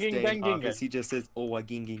 Wing, first ging, day ging, in ging, office, he just says, "Oh, I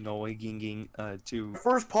ging, oh, I ging, to."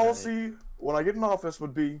 first policy when I get in office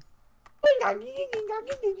would be.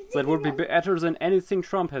 That would be better than anything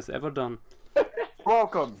Trump has ever done.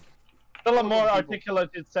 Welcome. Still a more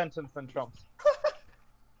articulated sentence than Trump's.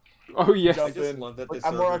 Oh yeah. I Jump just in. love that the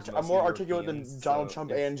I'm more server's mostly articulate than Europeans, Donald so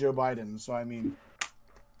Trump if- and Joe Biden. So I mean,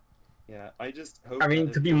 Yeah, I just hope. I mean,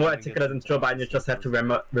 that to if be more Biden gets articulate than into Joe Biden, you just have to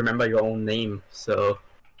remember your own name. So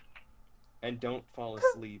and don't fall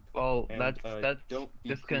asleep. Well, And, that's don't be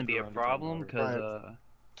this gonna be a creeping around problem the because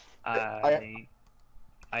Right.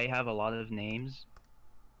 I have a lot of names.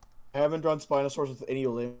 I haven't drawn Spinosaurus with any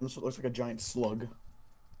limbs, so it looks like a giant slug.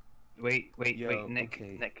 Wait, Yo, Nick,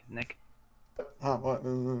 okay. Nick. Huh, what?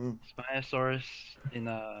 Spinosaurus in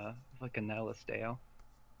like a Nelistale.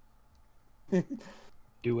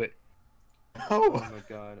 Do it. Oh Oh, my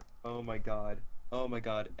god. Oh my god. Oh my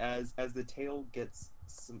god. As the tail gets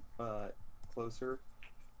some closer,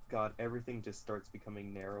 god, everything just starts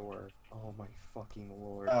becoming narrower. Oh my fucking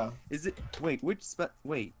lord. Is it wait,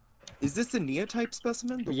 wait. Is this the Neotype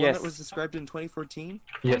specimen? The one Yes. that was described in 2014?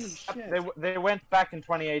 Yes. Holy shit. They went back in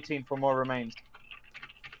 2018 for more remains.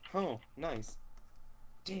 Oh, nice.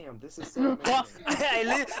 Damn, this is so amazing.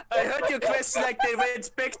 I heard your question like they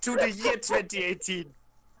went back to the year 2018.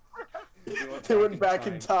 they went back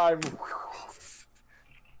in time.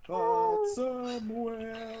 But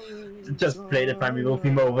somewhere Just play the Primeval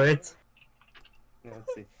theme over it. Yeah,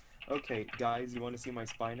 let's see. Okay, guys, you want to see my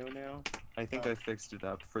Spino now? I think I fixed it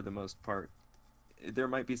up for the most part. There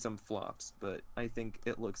might be some flops, but I think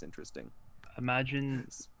it looks interesting. Imagine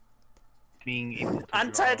being able to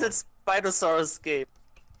Untitled Spinosaurus game.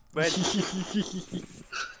 When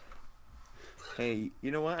Hey,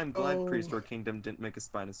 you know what? I'm glad Prehistoric Kingdom didn't make a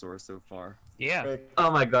Spinosaurus so far. Yeah,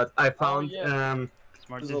 Oh my god, I found smart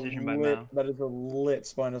That is a decision by lit- Mao. That is a lit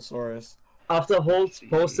Spinosaurus. after Holt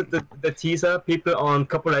posted the teaser, people on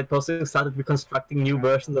copyright posting started reconstructing new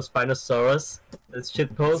versions of Spinosaurus as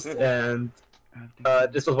shitpost, and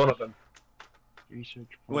this was one of them. Research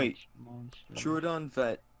Wait. points, monster. Troodon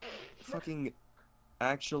Vet fucking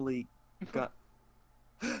actually got...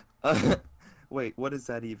 Wait, what is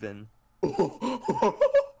that even?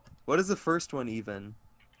 What is the first one even?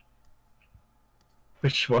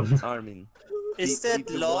 Which one? I mean... is the- that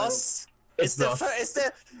the one- lost? It's Is the lost. is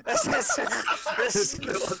the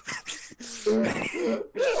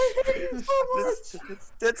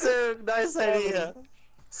that's a nice idea.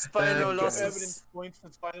 Spino Okay. losses. Evidence points to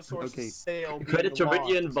Spinosaurus' Okay. sail being Credit to lost.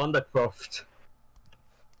 Ridley and Wondercroft.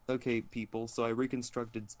 Okay, people, so I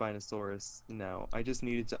reconstructed Spinosaurus now. I just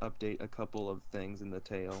needed to update a couple of things in the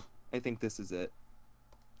tail. I think this is it.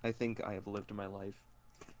 I think I have lived my life.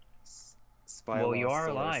 Well, you are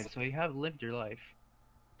Spinosaurus. alive, so you have lived your life.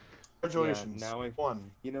 Congratulations. Yeah, now I-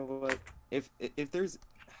 One. You know what? If there's...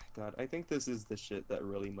 God, I think this is the shit that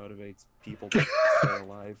really motivates people to stay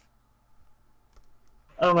alive.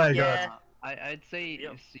 Oh my Yeah. god. I'd say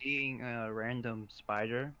Yep. seeing a random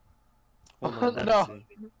spider. Hold on, let me No. see.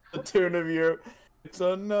 The tune of your. It's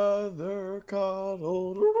another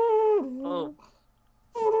cuddle.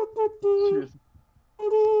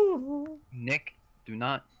 Nick, do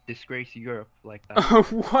not disgrace Europe like that.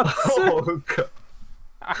 What? Oh god.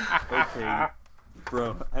 Okay,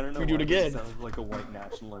 bro, I don't know We do it why again. this sounds like a white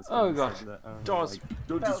nationalist. Oh, when he gosh. says that. I don't know, Jaws. like,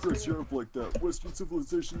 don't disgrace Europe like that. Western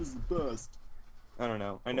civilization is the best. I don't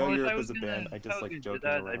know. I know Well, if Europe was is a gonna- band. I if just was like gonna do joking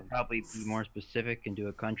that, around. I'd probably be more specific and do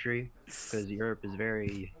a country, because Europe is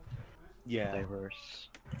very Yeah. diverse.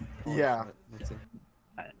 Yeah. Let's see.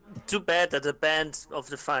 Too bad that the band of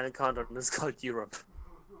the final countdown is called Europe.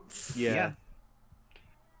 Yeah.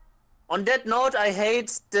 On that note, I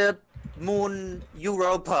hate the moon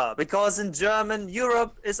Europa because in German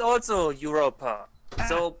Europe is also Europa.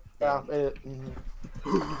 So Yeah.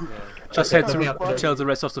 Just had to tell the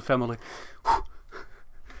rest of the family.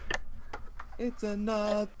 It's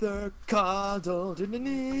another cuddle.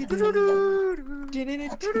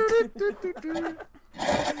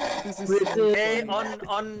 hey,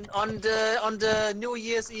 on the New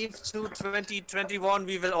Year's Eve to 2021,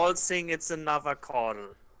 we will all sing "It's Another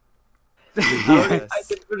Caudle." Yes. I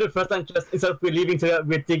think for the first time, just instead of we're leaving together,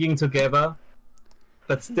 we're digging together.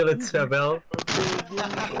 But still, it's farewell.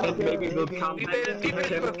 And maybe we'll come We back. will be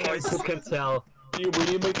with voice. Who can tell? We need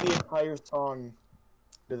to make the entire song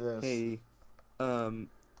to this. Hey,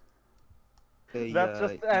 hey, That's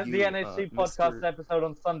just you, the NHC podcast Mr. episode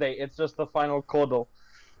on Sunday. It's just the final caudal.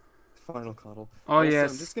 Final cuddle. Oh, Also,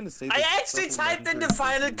 yes. I'm just gonna say I this actually fucking typed in the legendary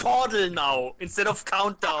final thing. caudle now instead of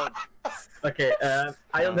countdown. Okay,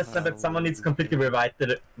 I understand that someone needs to completely rewrite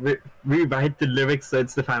the lyrics so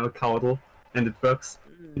it's the final caudal, and it works.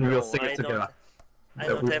 And we'll sing it together. I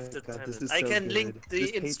don't have the God, time. this is I so can good. link This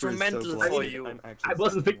the paper is so instrumental glossy. for you. I'm actually I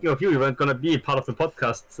wasn't so thinking of you. You weren't gonna be part of the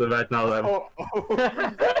podcast right now. Oh,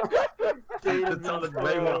 It sounded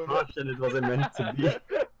way more harsh than it was meant to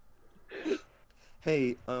be.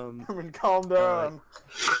 Hey, calm down.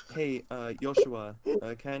 hey, Joshua,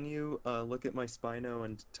 can you look at my Spino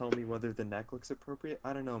and tell me whether the neck looks appropriate?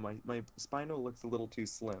 I don't know, my Spino looks a little too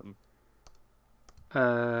slim.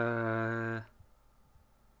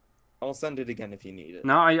 I'll send it again if you need it.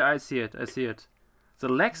 No, I see it. I see it. The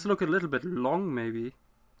legs look a little bit long, maybe.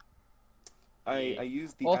 I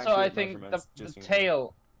used the Also, I accurate think measurements, the just so you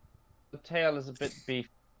know. tail is a bit beef.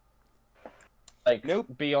 Like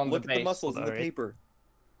Nope. beyond Look the at base. the muscles in the Alright. paper.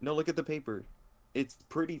 No, look at the paper. It's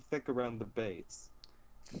pretty thick around the base.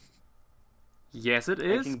 Yes, it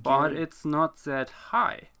is, can but guarantee- it's not that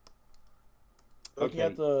high. Looking Okay,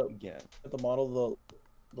 at the yeah. model,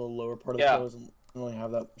 the lower part of Yeah. the tail doesn't really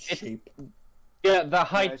have that shape. Yeah, the I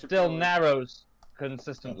height should still probably- narrows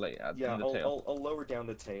consistently at Yeah, the tail. I'll lower down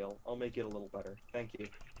the tail. I'll make it a little better. Thank you.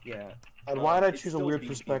 Yeah. And why did I it's choose a still weird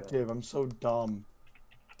beefy, though. perspective? I'm so dumb.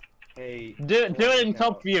 Hey. Do it in look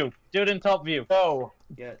top out. view. Do it in top view. No,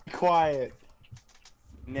 Yeah, quiet.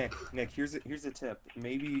 Nick, here's a tip.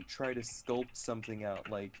 Maybe try to sculpt something out.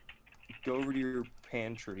 Like, go over to your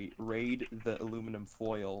pantry, raid the aluminum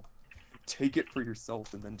foil, take it for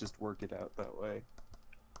yourself, and then just work it out that way.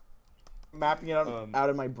 Mapping it out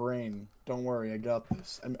in my brain. Don't worry, I got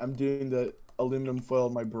this. I'm doing the aluminum foil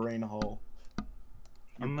in my brain hole.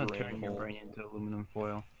 I'm gonna brain turn your hole. brain into aluminum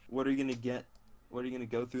foil. What are you gonna get? What are you gonna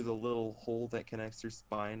go through the little hole that connects your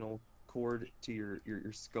spinal cord to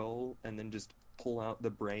your skull, and then just pull out the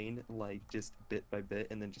brain, like, just bit by bit,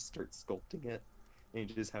 and then just start sculpting it, and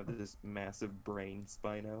you just have this massive brain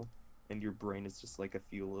spino, and your brain is just like a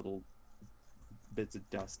few little bits of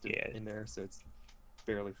dust in there, so it's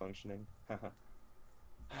barely functioning. Haha.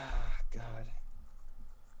 God.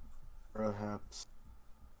 Perhaps.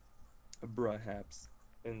 Perhaps.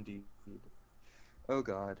 Indeed. Oh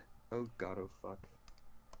god. Oh god, oh fuck.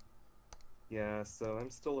 Yeah, so I'm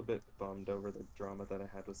still a bit bummed over the drama that I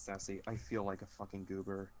had with Sassy. I feel like a fucking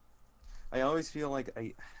goober. I always feel like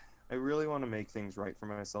I really want to make things right for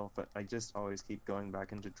myself, but I just always keep going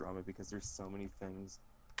back into drama because there's so many things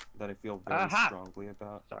that I feel very strongly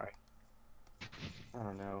about. Sorry. I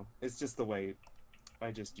don't know. It's just the way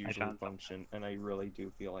I just usually function, and I really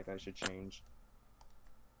do feel like I should change.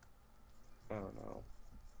 I don't know.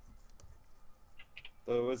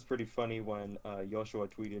 Though it was pretty funny when Joshua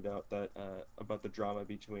tweeted out that about the drama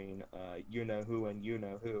between you know who and you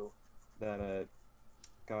know who. That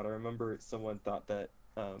God, I remember someone thought that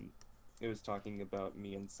it was talking about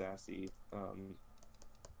me and Sassy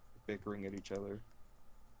bickering at each other.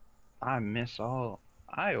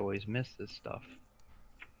 I always miss this stuff.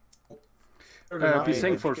 Be I thankful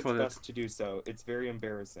think for it's that. best to do so. It's very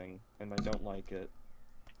embarrassing, and I don't like it.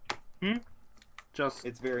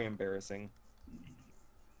 It's very embarrassing.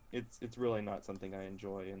 It's really not something I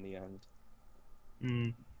enjoy in the end.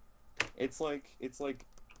 It's like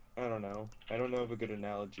I don't know. I don't know of a good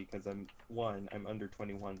analogy because I'm under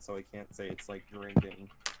 21, so I can't say it's like drinking.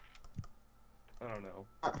 I don't know.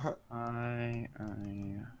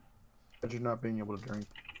 Imagine not being able to drink.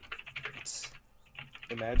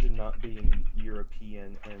 Imagine not being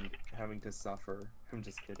European and having to suffer. I'm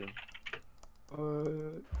just kidding.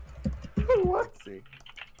 What? Let's see.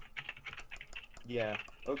 Yeah.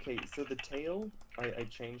 Okay, so the tail, I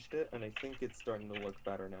changed it, and I think it's starting to look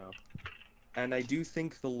better now. And I do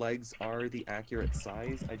think the legs are the accurate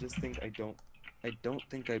size. I just think I don't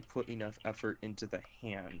think I put enough effort into the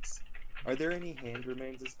hands. Are there any hand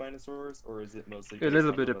remains of Spinosaurus, or is it mostly A just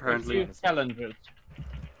little talking bit, about the apparently. Spinosaurus? Challenges.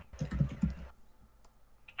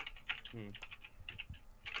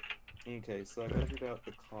 Okay, so I measured out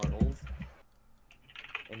the caudals,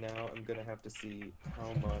 and now I'm gonna have to see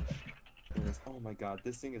how much it is. Oh my god,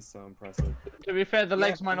 this thing is so impressive. To be fair, the Yeah,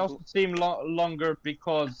 legs might also seem longer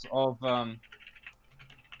because of the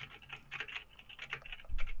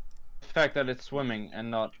fact that it's swimming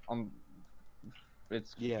and not on.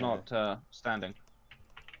 It's not standing.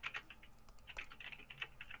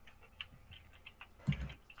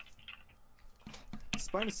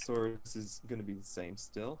 Spinosaurus is gonna be the same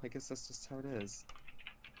still. I guess that's just how it is.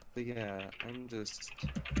 But yeah, I'm just...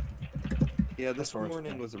 Yeah, this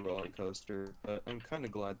morning was a roller coaster, but I'm kind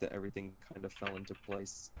of glad that everything kind of fell into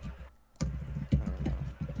place.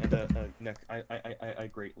 I don't know. And Nick, I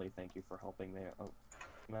greatly thank you for helping me. Oh,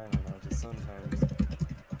 I don't know, just sometimes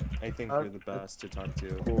I think you're the best to talk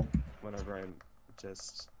to whenever I'm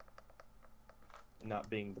just not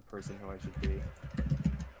being the person who I should be.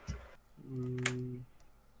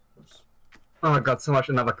 Oh, I got so much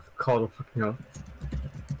another call of fucking hell.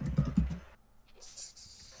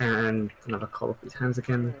 And another call of these hands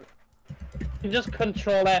again. You can just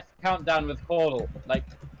Control F countdown with Caudal, like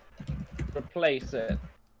replace it.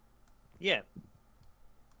 Yeah.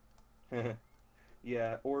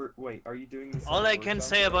 Yeah, or wait, are you doing this? All I can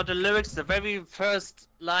say about the lyrics, the very first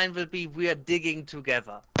line will be "We are digging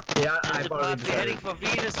together." Yeah, And I've the already part we're heading decided. for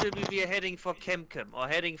Venus will be we're heading for Kemkem, or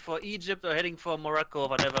heading for Egypt, or heading for Morocco, or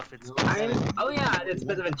whatever fits. Oh yeah, it's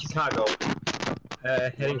better than Chicago.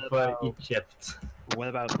 Heading for Egypt. What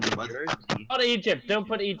about New Jersey? Not Egypt. Don't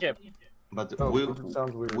put Egypt. But Oh, will it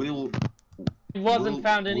sounds weird. It wasn't Will-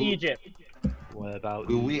 found in will- Egypt. What about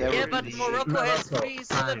will we ever Yeah, be but the Morocco has Morocco. 3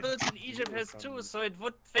 syllables and Egypt has 2, so it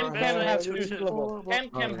would fit Kem better has into 2 two. syllables.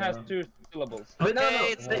 Kem has 2 syllables. But no,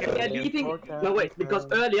 Okay, it's they're leaving. No, wait, because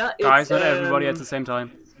earlier it's. Guys, not everybody at the same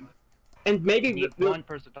time. And maybe Need we'll. one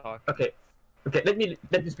person talk. Okay, let me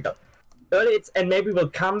speak up. Earlier it's and maybe we'll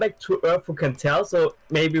come back to Earth who can tell. So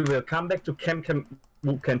maybe we'll come back to Kem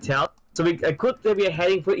who can tell. So we could we are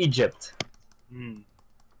heading for Egypt.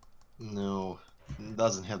 No, it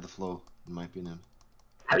doesn't have the flow, in my opinion.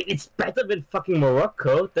 I mean, it's better than fucking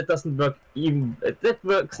Morocco. That doesn't work even. That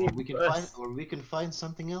works Or even we can worse. find, or we can find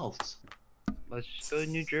something else. Let's just go to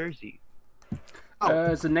New Jersey.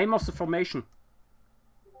 The name of the formation.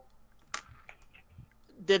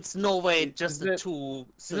 That's no way, just Is a it- 2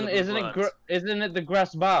 Isn't, syllable word. isn't it the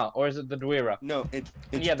grass bar or is it the Duira? No, it's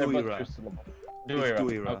Yeah, they're both Duira. 2 syllables. It's Duira.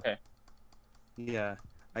 Duira. Okay. Yeah,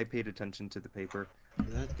 I paid attention to the paper.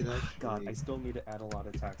 That could actually... God, I still need to add a lot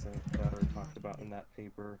of taxa that are talked about in that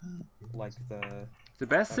paper, like the. The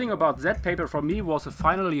best thing about that paper for me was a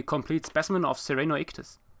finally complete specimen of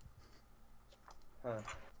Serenoictis. Huh.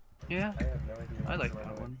 Yeah, I have no idea. I like what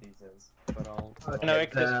that one. These is, but I'll. No,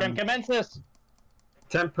 Ictus can commences.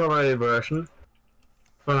 Temporary version.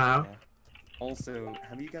 For now. Yeah. Also,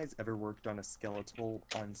 have you guys ever worked on a skeletal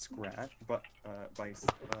on scratch, but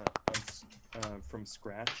from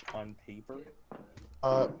scratch on paper?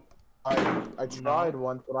 I tried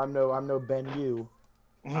once, but I'm no Ben Yu.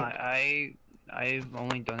 I've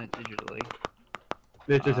only done it digitally.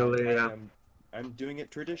 Digitally, yeah. I'm doing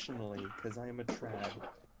it traditionally because I am a trad.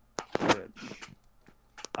 Bitch.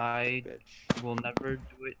 I Bitch. will never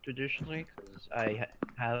do it traditionally because I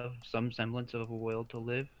have some semblance of a will to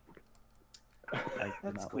live. I do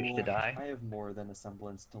That's not cool. wish to die. I have more than a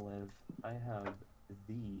semblance to live. I have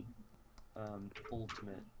the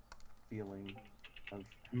ultimate feeling of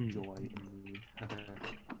joy in me.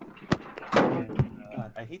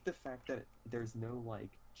 God, I hate the fact that there's no like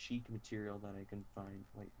cheek material that I can find.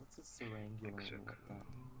 Wait, what's a serangular?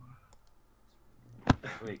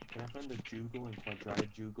 Wait, can I find the jugal and quadrata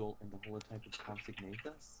jugal and the holotype of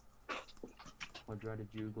Compsognathus? Quadrata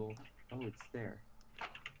jugal. Oh, it's there.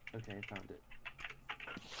 Okay, I found it.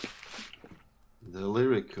 The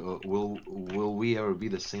lyric, will we ever be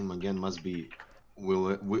the same again, must be,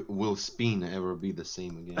 will Spin ever be the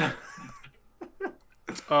same again?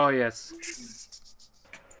 Oh yes.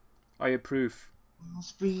 I approve. Will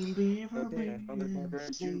Spin be ever Okay, I found the be quadrata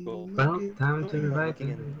the same jugal. Well, again? time to write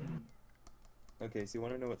it. Okay, so you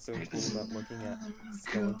want to know what's so cool about looking at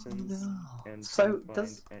skeletons and So, trying to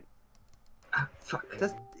does- find Fuck.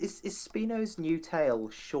 Is Spino's new tail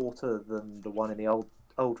shorter than the one in the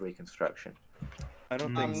old reconstruction? I don't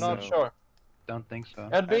think I'm so. not sure. Don't think so.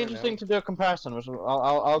 It'd be I don't interesting know. to do a comparison.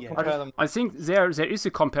 I'll Yeah. compare them. I think there is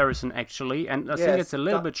a comparison actually, and I think it's a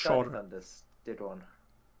little bit Dragon shorter. Thunders did one.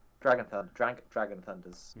 Dragon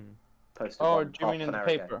Thunders Hmm. posted Oh, one do you mean half in the an hour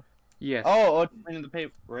ago. paper? Yes. Oh, do you mean in the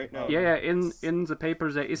paper? Right now. Yeah, in the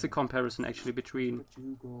paper there is a comparison actually between.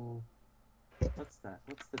 Jugal. What's that?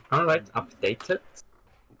 What's the Alright, updated.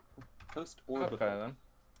 post orbital? Okay then.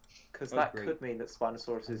 Because Oh, that great. could mean that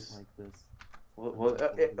Spinosaurus is Like this.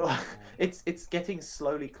 it's getting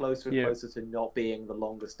slowly closer and Yeah. closer to not being the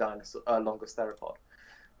longest dinosaur, longest theropod.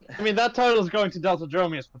 I mean, that title's going to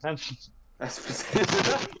Deltadromius potentially. That's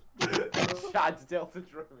Chad's Delta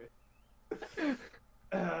Dromius.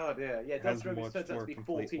 Oh dear, yeah, Has Delta Dromius much turns out more to be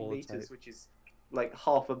complete 14 holotype. meters, which is like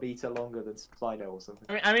half a meter longer than Spino or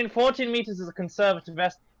something. I mean, 14 meters is a conservative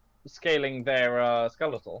scaling their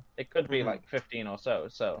skeletal. It could be like 15 or so.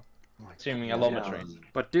 So, assuming allometry.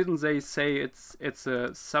 But didn't they say it's a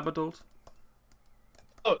subadult?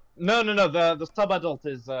 Oh no! The subadult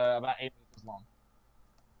is about 8 meters long.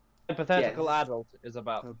 Hypothetical Yes. adult is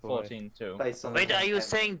about Oh, boy. 14 too. Based on Wait, the are you content.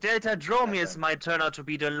 saying Deltadromius might turn out to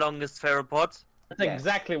be the longest theropod? That's Yes.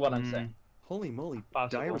 exactly what I'm saying. Holy moly,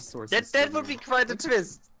 Possible. Dinosaur That would be quite a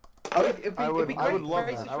twist. Oh, it'd be I would great love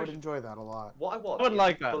great that. I would situation. enjoy that a lot. What I want I would is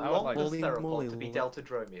like that, the I would like longest that. Holy theropod to be moly.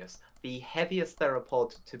 Deltadromius, the heaviest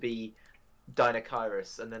theropod to be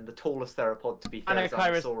Dinocyrus, and then the tallest theropod to be Dinocyrus.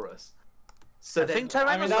 Therizinosaurus. So I then, think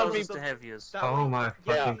I mean, that would Tyrannosaurus be- is the heaviest. that Oh way- my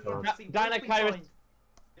yeah, fucking god. see, what if we Dinocyrus- find-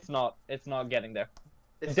 It's not getting there.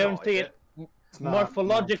 It's I don't not, see is it. It's not,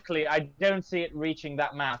 Morphologically, I don't see it reaching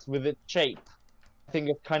that mass with its shape. I think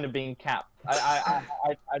it's kind of being capped.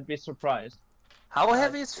 I'd be surprised. How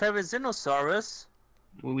heavy is Therizinosaurus?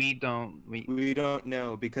 We don't. We don't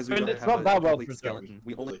know because we But don't it's have not a that well complete preserved. skeleton.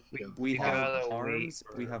 We gotta have wait arms,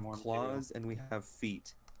 for we have more claws, and we have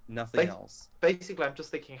feet. Nothing else. Basically, I'm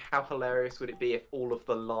just thinking, how hilarious would it be if all of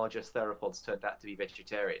the largest theropods turned out to be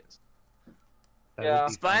vegetarians? Yeah.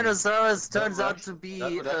 Spinosaurus turns would out actually- to be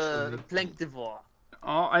that would actually make planktivore.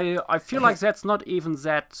 I feel like that's not even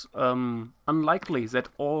that unlikely that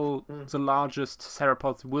all the largest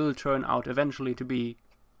theropods will turn out eventually to be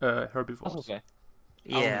herbivores. That's okay.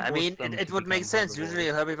 Yeah, I force mean, them it to would make become sense. herbivores. Usually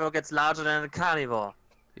a herbivore gets larger than a carnivore.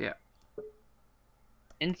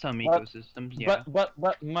 In some But- ecosystems, yeah. But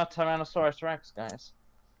my Tyrannosaurus Rex, guys.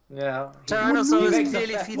 Yeah. Tyrannosaurus makes a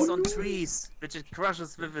clearly fair feeds on point. trees, which it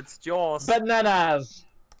crushes with its jaws. Bananas.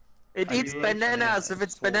 It I eats mean, bananas with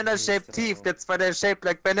its told me banana-shaped so. teeth. That's why they're shaped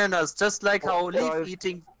like bananas, just like how Well, guys,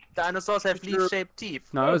 leaf-eating dinosaurs have leaf-shaped teeth.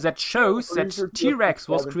 No, that shows that T-Rex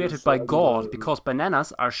was created by God because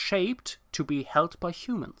bananas are shaped to be held by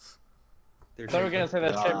humans. They're So we're gonna say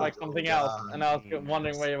that shaped God, like something God. else, and I was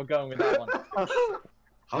wondering where you were going with that one.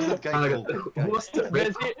 How's that guy called? What's the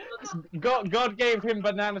Because God gave him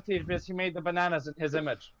banana teeth because he made the bananas in his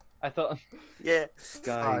image. I thought. Yeah,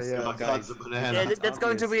 Guys, yeah. God, guys, the banana. yeah, that's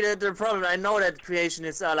going to be the problem. I know that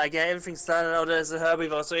creationists are like, yeah, everything started out as a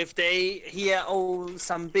herbivore. So if they hear, oh,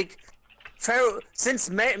 some big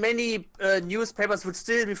since many newspapers would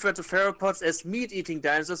still refer to theropods as meat-eating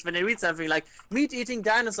dinosaurs, when they read something like meat-eating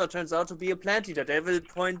dinosaur turns out to be a plant eater, they will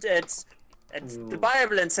point at the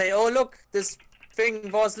Bible and say, oh, look, this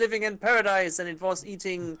thing was living in paradise and it was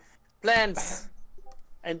eating plants,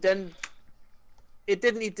 and then it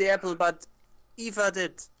didn't eat the apple, but Eva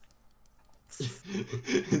did.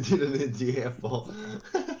 Didn't hit the apple.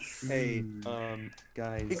 hey,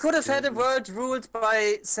 guys. We could have had a world ruled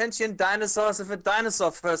by sentient dinosaurs if a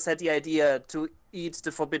dinosaur first had the idea to eat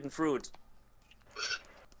the forbidden fruit.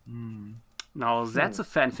 Now that's a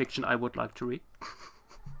fan fiction I would like to read.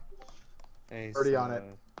 Hey, Already on it.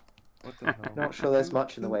 What the hell? Not sure there's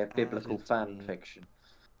much in the way of biblical fan fiction.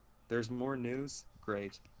 There's more news?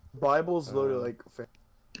 Great. Bible's loaded like.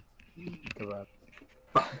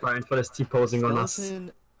 Brian for this T-posing on us.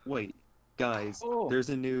 Skeleton. Wait, guys. Oh. There's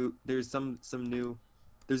a new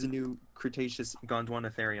Cretaceous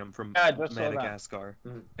Gondwanatherium from Yeah, I just saw that. Madagascar,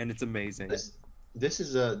 and it's amazing. This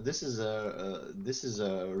is a really.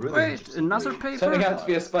 Wait, interesting another thing. Turning paper? out to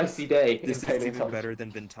be a spicy day. This in is even paleontology. better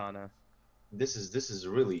than Ventana. This is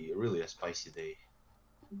really a spicy day.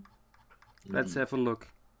 Let's have a look.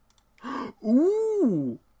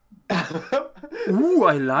 Ooh! Ooh,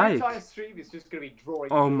 I The like. entire stream is just going to be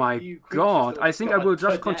drawing. Oh my new creatures god, that I we've think I got will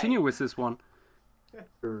just today. continue with this one.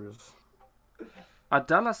 Oh,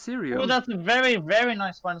 Adalatherium. that's a very, very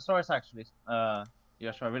nice Spinosaurus, actually.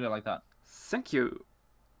 Joshua, I really like that. Thank you.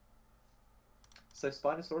 So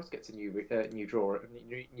Spinosaurus gets a new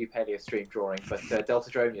new paleo stream drawing, but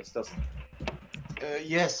Deltadromius doesn't.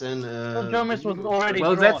 Yes, and Dromus was already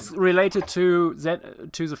Well, drawn. that's related to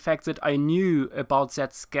the fact that I knew about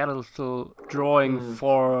that skeletal drawing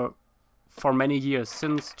for many years,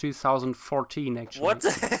 since 2014 actually. What?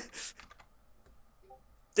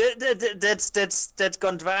 That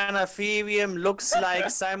Gondwanatherium looks like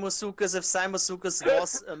Simosuchus if Simosuchus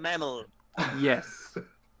was a mammal. Yes.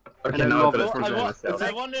 Okay, And I now love I've it got for to that. enjoy myself.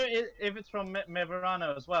 I wonder if it's from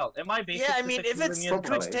Meverano as well. It might be. Yeah, I mean, 66 if it's million years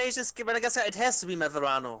ago. Cretaceous Madagascar, it has to be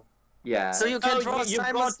Meverano. Yeah. So you can Oh, draw you've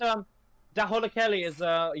Simos. got Daholokeli is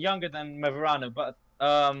younger than Meverano, but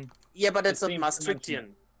Yeah, but it's it not seems to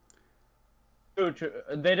Maastrichtian. true.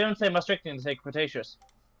 They don't say Maastrichtian, they say Cretaceous.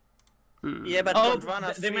 Yeah, but Oh,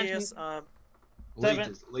 Gondwanatherium they mentioned-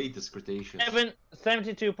 is latest Cretaceous.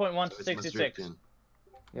 72.1 to So it's 66. Maastrichtian.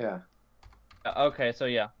 Yeah. Okay, so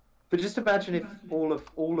yeah. But just imagine if all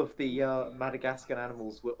of the Madagascar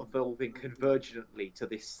animals were evolving convergently to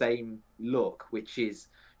this same look, which is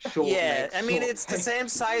short. Yeah, legs, I mean, short it's the legs. same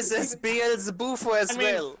size as Beelzebufo as I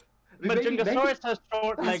mean, well. But Maybe- Jungasaurus has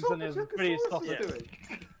short That's legs what and is Jungasaurus pretty is soft. doing.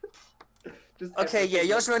 Just Okay, yeah, everything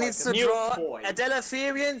Joshua looks needs to like a draw boy. a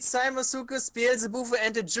Delatherium, Simosuchus, Beelzebufo,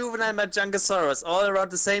 and a juvenile Majungasaurus, all around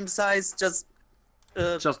the same size, just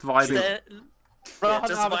vibing. Rather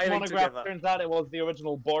just than have a vibing monograph, together. turns out it was the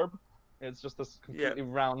original Borb. It's just this completely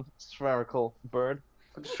round, spherical bird.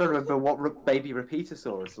 I'm just trying to remember what baby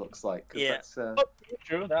Repeatosaurus looks like. 'cause Yeah. That's,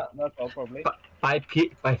 True, that's all probably. I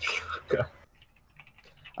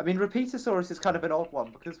mean, Repeatosaurus is kind of an odd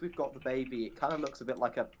one because we've got the baby. It kind of looks a bit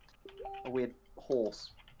like a weird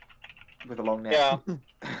horse with a long neck. Yeah.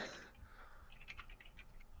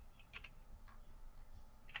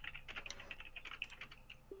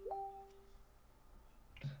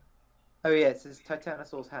 Oh yeah, it says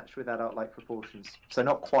Titanosaurs hatched with adult-like proportions, so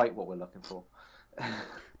not quite what we're looking for.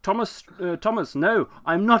 Thomas, no,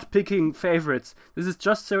 I'm not picking favorites. This is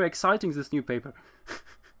just so exciting, this new paper.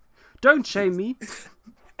 Don't shame me.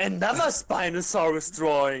 Another Spinosaurus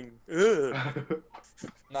drawing. Ugh.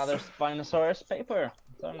 Another Spinosaurus paper.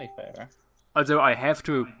 It's only fair. Although I have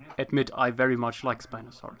to admit, I very much like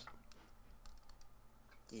Spinosaurus.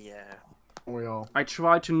 Yeah. We all. I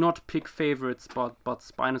try to not pick favorites, but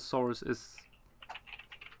Spinosaurus is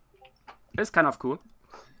kind of cool.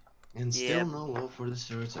 And still no love for the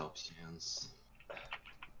Ceratopsians.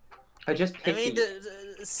 I just I mean, the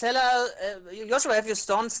Stellar. Joshua, have you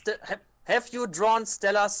drawn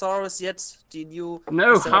Stellarsaurus yet? Did you?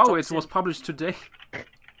 No, how? It was published today.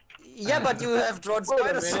 Yeah, but you have drawn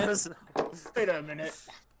Spinosaurus. Wait a minute.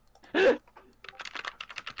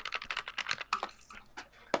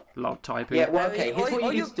 Loud typing. Yeah, well, okay, here's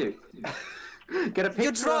what you need to do. Get a picture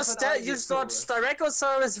You draw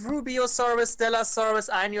Styracosaurus, Rubiosaurus, Stellarsaurus,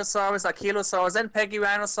 Einiosaurus, Archelosaurus, and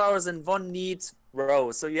Pegiranosaurus in one neat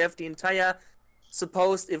row. So you have the entire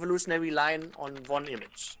supposed evolutionary line on one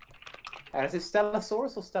image. And is it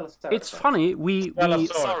Stellasaurus or Stellasaurus? It's funny, we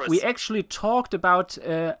actually talked about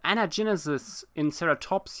anagenesis in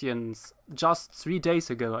ceratopsians just 3 days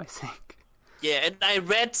ago, I think. Yeah, and I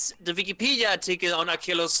read the Wikipedia article on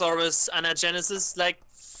Archelosaurus anagenesis like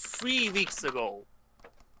 3 weeks ago.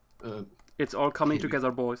 It's all coming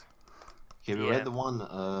together, boys. Have you read the one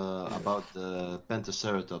about the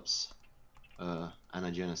Pentaceratops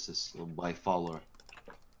anagenesis by Fowler?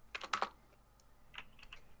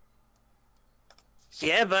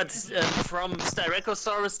 Yeah, but from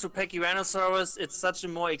Styracosaurus to Pegiranosaurus, it's such a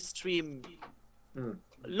more extreme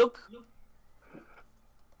look.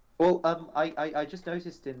 Well, I just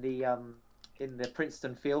noticed in the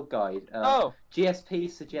Princeton Field Guide, GSP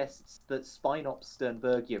suggests that Spinops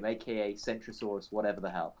sternbergium, aka Centrosaurus, whatever the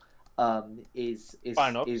hell, is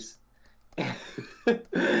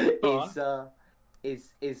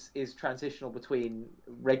transitional between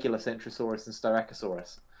regular Centrosaurus and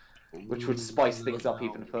Styracosaurus, which would spice things up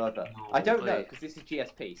even further. I don't know, because this is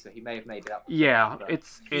GSP, so he may have made it up. Yeah, but...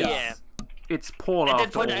 it's Paul. At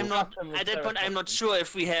that point, I'm not sure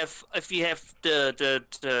if we have the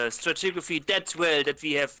stratigraphy that well that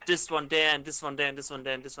we have this one there and this one there and this one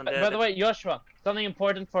there and this one there. By the way, Joshua, something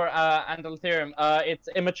important for Andaltherium. It's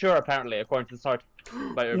immature apparently, according to the start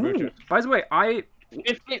by Urbutu. By the way,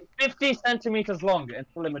 50 centimeters long and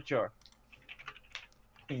still immature.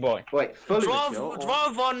 Big boy. Wait, fully mature?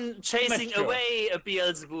 Draw one chasing Immature. away a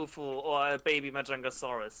Beelzebufu or a baby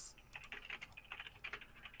Majangasaurus.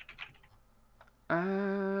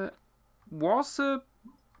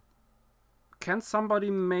 Can somebody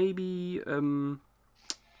maybe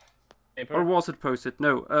Paper? or was it posted?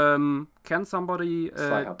 No. Can somebody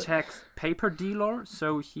tag Paper Dealer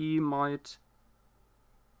so he might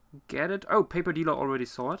get it? Oh, Paper Dealer already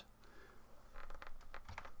saw it.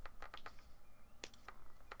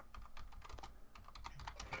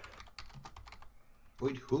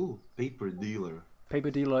 Wait, who? Paper Dealer. Paper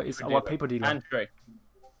Dealer is our paper dealer. Andre.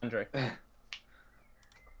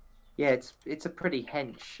 Yeah, it's a pretty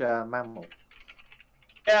hench mammal.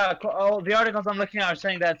 Yeah, the articles I'm looking at are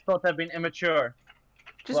saying that it's thought to have been immature.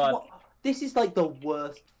 This is like the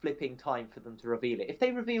worst flipping time for them to reveal it. If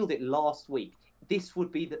they revealed it last week, this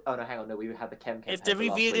would be the... Oh no, hang on, no, we had the Chemcast. If they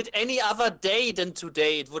revealed it any other day than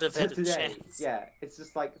today, it would have had a chance. Yeah, it's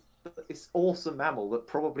just like this awesome mammal that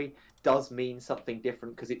probably does mean something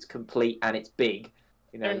different because it's complete and it's big.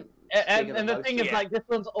 You know, and the thing is, like, this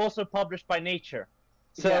one's also published by Nature.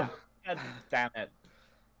 So, God damn it.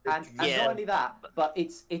 And not only that, but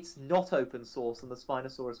it's not open source, and the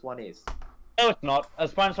Spinosaurus one is. No, it's not.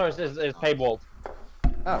 Spinosaurus is paywalled.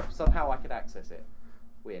 Oh, somehow I could access it.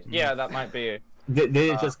 Weird. Yeah, that might be it. Did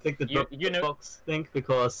you just click the Dropbox link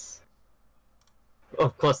because?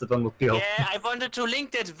 Of course, that one would be open. Yeah, I wanted to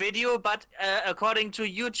link that video, but according to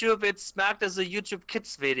YouTube, it's marked as a YouTube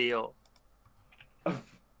Kids video.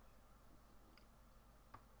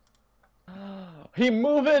 He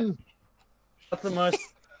moving! That's the most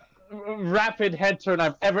rapid head turn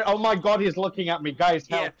I've ever... Oh my god, he's looking at me, guys,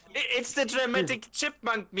 help. Yeah, it's the dramatic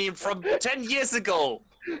chipmunk meme from 10 years ago.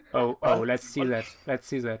 Oh, let's see that. Let's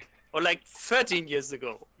see that. Or like 13 years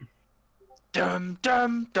ago. Dum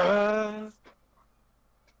dum dum.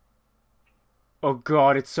 Oh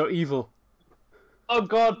god, it's so evil. Oh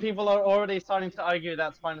god, people are already starting to argue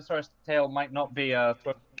that Spinosaurus tail might not be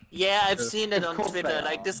Yeah, I've seen it on Twitter.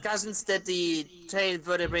 Like discussions that the tail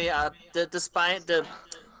vertebrae are the spine, the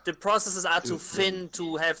processes are too thin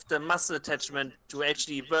to have the muscle attachment to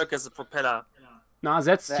actually work as a propeller. Nah,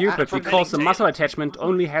 that's stupid because the muscle attachment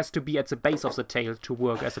only has to be at the base of the tail to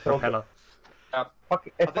work as a propeller. I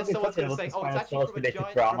bet someone's going to say, "Oh, it's actually from a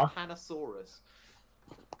giant Trypanosaurus."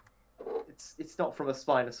 It's not from a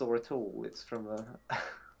Spinosaur at all. It's from a.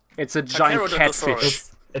 It's a giant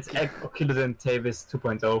catfish. It's Oculodentavis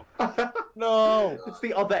 2.0. No! It's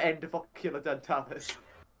the other end of Oculodentavis.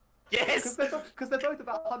 Yes! Because they're both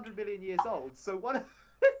about 100 million years old, so one.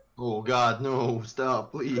 Oh god, no,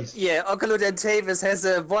 stop, please. Yeah, Oculodentavis has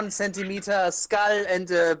a 1 centimeter skull and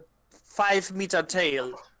a 5 meter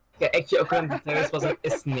tail. Yeah, actually, Oculodentavis was a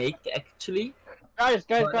snake, actually. Guys,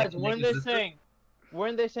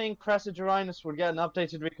 weren't they saying Crassidorinus would get an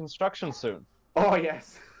updated reconstruction soon? Oh,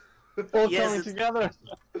 yes. All Yes, coming together.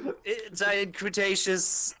 Giant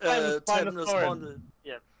Cretaceous terminus model.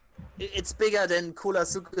 Yeah. It's bigger than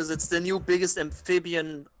Coelursuchus. It's the new biggest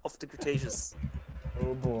amphibian of the Cretaceous.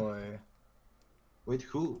 Oh boy. Wait,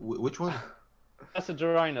 who? Which one?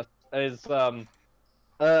 Crassidorinus is small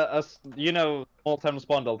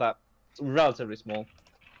temnospondyle that's relatively small.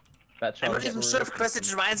 I'm not even sure if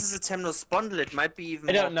Crassidorinus is a temnospondyle. It might be even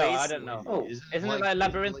I don't more know. basic. I don't know. Oh, isn't it like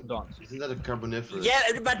Labyrinthodont? Isn't that a Carboniferous? Yeah,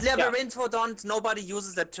 but Labyrinthodont, nobody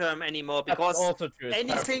uses that term anymore because also true.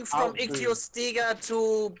 anything from Ichthyostega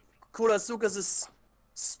to Coelursuchus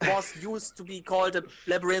was used to be called a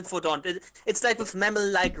Labyrinthodont. It's like with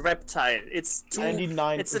mammal-like reptile. It's too.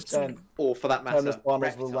 99%. Or for that matter,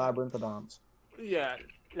 Temnospondyls were labyrinthodonts. Yeah,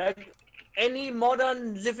 like any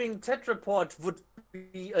modern living tetrapod would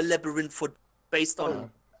be a labyrinthod based on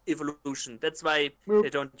evolution. That's why they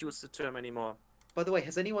don't use the term anymore. By the way,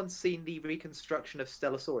 has anyone seen the reconstruction of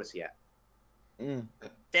Stegosaurus yet?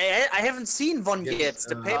 I haven't seen one yet.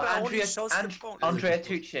 The paper only shows the bone. Andrea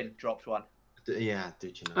Tuchin dropped one. Yeah,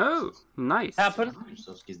 Tuchin. Oh, nice. Happened?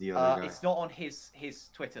 Krzyzewski's the other guy. It's not on his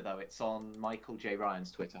Twitter though. It's on Michael J.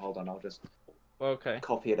 Ryan's Twitter. Hold on, I'll just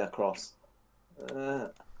copy it across.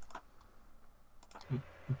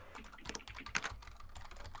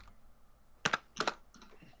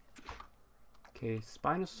 Okay,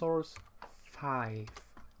 Spinosaurus 5.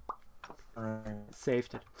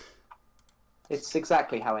 Saved it. It's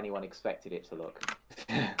exactly how anyone expected it to look.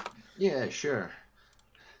 Yeah, sure.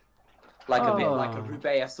 Like a bit like a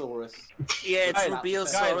Rubeosaurus. Yeah, it's Guys,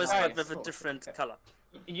 Rubeosaurus, guys, but with a different color.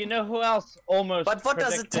 You know who else almost? But what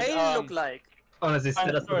does the tail look like? Honestly,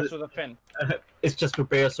 Spinosaurus with a fin. it's just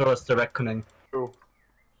Rubeosaurus the reckoning.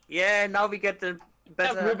 Yeah, now we get the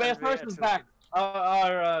better. Rubeosaurus is back.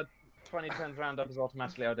 Our 2010 roundup is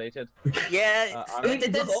automatically outdated. Yeah,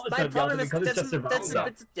 that's my problem.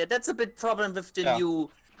 That's a bit problem with the new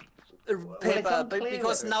paper,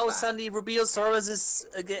 because now suddenly Rubeosaurus is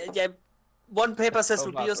one paper says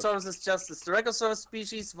Rubeosaurus is just a Stegosaurus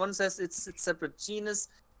species. One says it's a separate genus.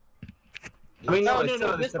 I mean, no.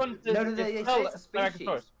 This one it's a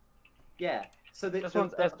species. Yeah. So this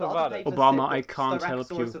one's Estovado. Obama, I can't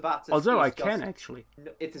help you. Although I can actually.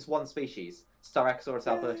 It is one species, Styracosaurus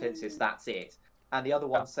albertensis. That's it. And the other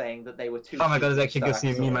one's saying that they were two. Oh my god, it's actually a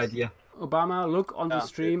good meme idea. Obama, look on the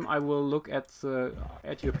stream. I will look at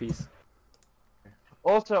your piece.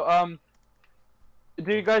 Also,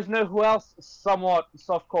 do you guys know who else somewhat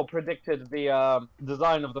softcore predicted the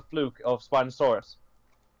design of the fluke of Spinosaurus?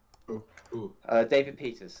 David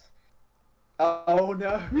Peters. Oh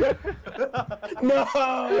no! No!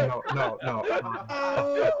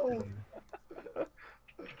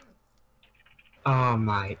 Oh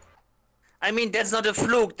my! I mean, that's not a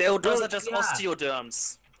fluke. Those are just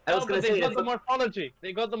osteoderms. They got the morphology.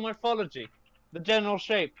 They got the morphology, the general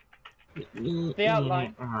shape, the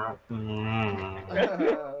outline.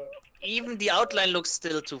 Even the outline looks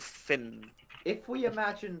still too thin. If we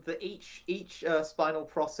imagine that each spinal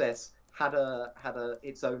process had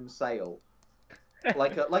its own sail,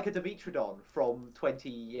 like a Dimetrodon from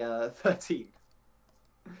 2013,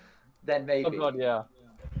 then maybe. Oh god, yeah.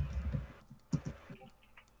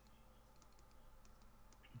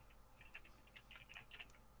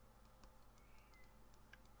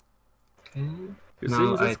 You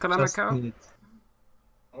see this, Kalamaka?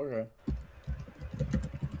 Okay.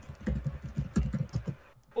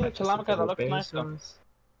 Oh, Kalamaka, that looks nice though.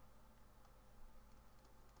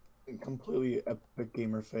 Completely epic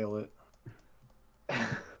gamer fail it.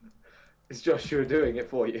 Is Joshua doing it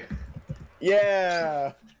for you?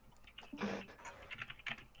 Yeah.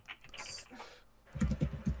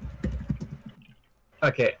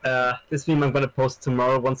 Okay, this meme I'm gonna post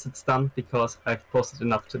tomorrow once it's done because I've posted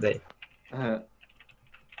enough today.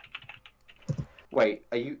 Wait,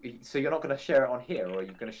 so you're not gonna share it on here, or are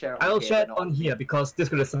you gonna share it on I'll here? share it on here because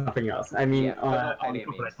Discord is something else. I mean, I'm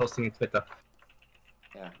posting it Twitter.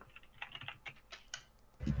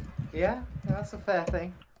 Yeah, that's a fair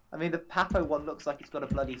thing. I mean, the Papo one looks like it's got a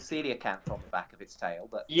bloody coelacanth on the back of its tail,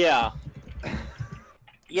 but... Yeah.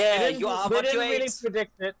 Yeah, They you are they what you didn't really ate.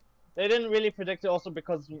 predict it. They didn't really predict it also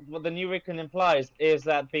because what the new recon implies is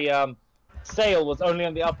that the sail was only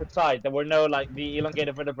on the upper side. There were no, like, the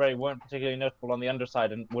elongated vertebrae weren't particularly noticeable on the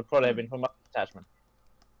underside and would probably have been from attachment.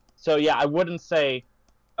 So yeah, I wouldn't say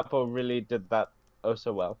Apple really did that oh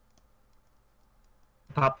so well.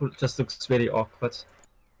 Papu just looks really awkward.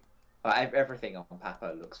 Everything on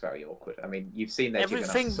Papo looks very awkward. I mean, you've seen their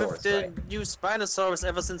Everything with Giganotosaurus, the right? new Spinosaurus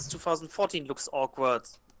ever since 2014 looks awkward.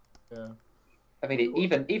 Yeah. I mean,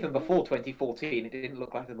 even before 2014, it didn't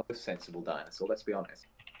look like the most sensible dinosaur. Let's be honest.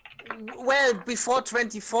 Well, before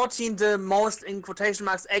 2014, the most, in quotation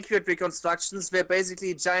marks, accurate reconstructions were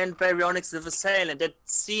basically giant baryonyx with a sail, and that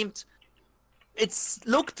seemed... It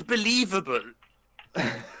looked believable.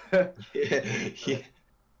 Yeah.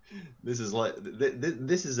 This is like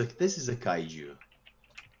this is a kaiju.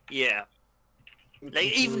 Yeah.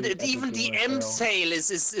 Like, even the M sail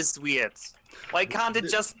is weird. Why can't it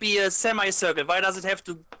just be a semicircle? Why does it have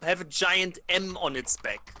to have a giant M on its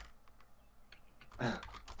back?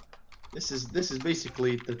 This is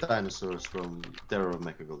basically the dinosaurs from Terror of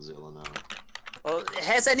Mechagodzilla now.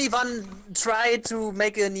 Has anyone tried to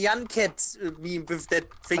make a Nyan Cat meme with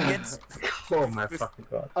that thing yet? Oh my fucking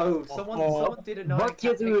god. Oh, someone did a What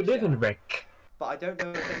year do you live in, Rick? But I don't know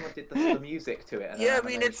if anyone did the music to it. Yeah, I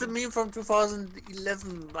mean, it's a meme from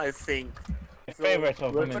 2011, I think. My favorite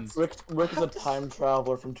of them. Rick is a time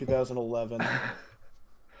traveler from 2011.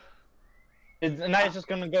 Now he's just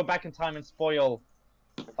gonna go back in time and spoil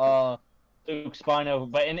Luke Spino,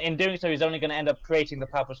 but in doing so, he's only gonna end up creating the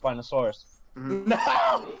Papa Spinosaurus.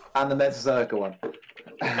 No! And the Mesozoic one.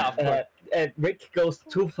 Rick goes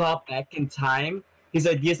too far back in time. His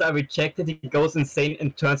ideas are rejected. He goes insane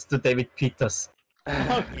and turns to David Peters.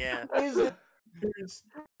 Yeah. I have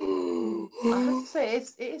to say, it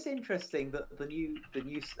is interesting that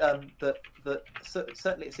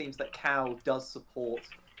certainly it seems that Cow does support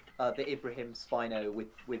the Ibrahim Spino with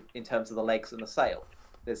in terms of the legs and the sail.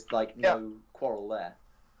 There's like no quarrel there.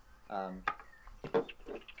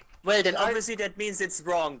 Well, then obviously that means it's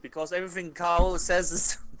wrong, because everything Carl says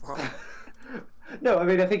is wrong. No, I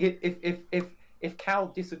mean, I think if Cal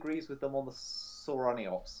disagrees with them on the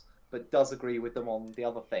Sauroniops, but does agree with them on the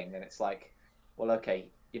other thing, then it's like, well, okay,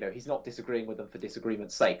 he's not disagreeing with them for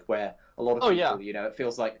disagreement's sake, where a lot of people, it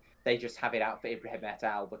feels like they just have it out for Ibrahim et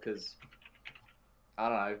al. Because, I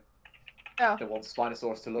don't know, they want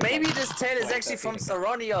Spinosaurus to look Maybe like this tail is actually from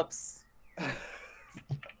Sauroniops.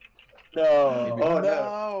 No. Oh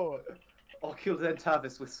no!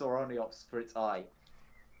 Oculodentavis with Sauroniops for its eye.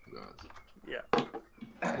 God. Yeah.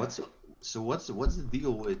 What's the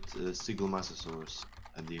deal with Stylomastosaurus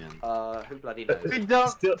at the end? Who bloody knows? We don't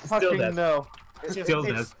Still fucking dead. know. Still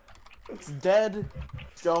dead. It's dead.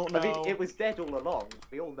 Don't know. I mean, it was dead all along.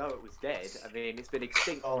 We all know it was dead. I mean, it's been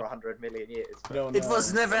extinct for 100 million years. Don't It know.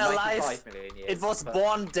 was never Or alive. 95 million years, It was but-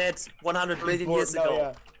 born dead 100 million years No, ago.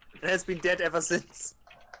 yeah. It has been dead ever since.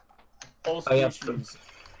 All Oh, yeah. species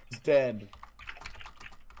is dead.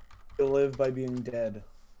 They live by being dead.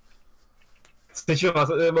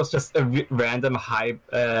 It was just a random hype.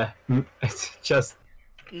 Just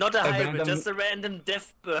Not a hybrid, random- just a random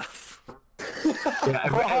death birth.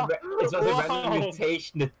 it was a random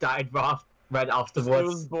mutation that died right afterwards. It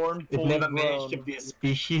was born It fully never managed to grown. be a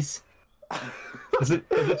species. It was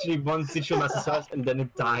literally one Stylomastosaurus and then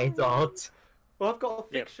it died out. Well, I've got a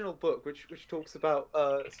fictional book which talks about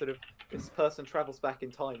sort of this person travels back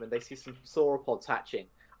in time and they see some sauropods hatching,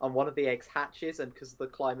 and one of the eggs hatches, and because the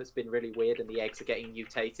climate's been really weird and the eggs are getting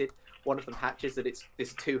mutated, one of them hatches and it's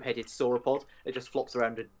this two-headed sauropod. It just flops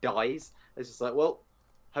around and dies. It's just like, well,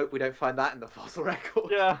 hope we don't find that in the fossil record.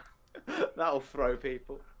 Yeah. That'll throw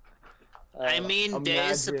people. I mean, there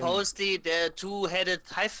is imagine. supposedly the two-headed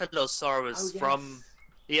Hyphalosaurus from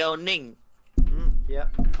Liaoning. Yeah.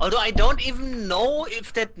 Although I don't even know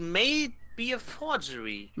if that may be a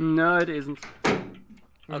forgery. No, it isn't.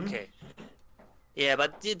 Okay. Yeah,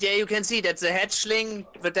 but there you can see that's a hatchling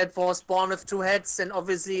that was born with two heads, and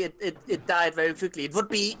obviously it died very quickly. It would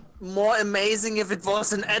be more amazing if it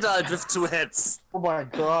was an adult with two heads. Oh my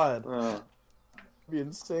god. That'd be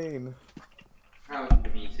insane. How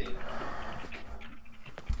would you see?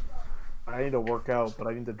 I need to work out, but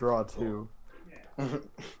I need to draw too.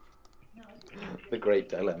 The great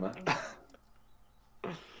dilemma.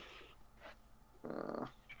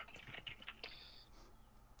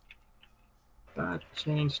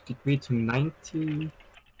 Change degree to 90.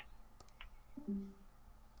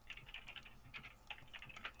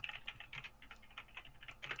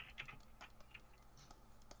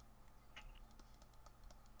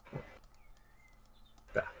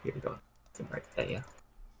 Here we go. It's right there.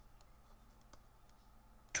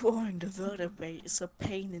 Destroying the vertebrae is a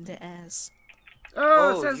pain in the ass.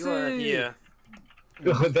 Oh, you are here.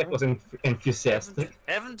 Oh, that was enthusiastic.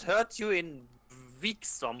 Haven't heard you in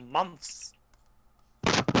weeks or months.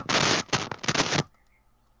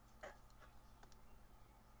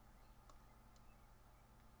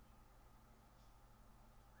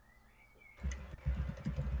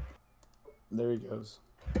 There he goes.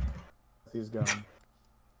 He's gone.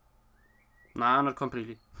 Nah, not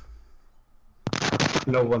completely.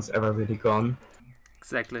 No one's ever really gone.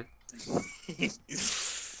 Exactly.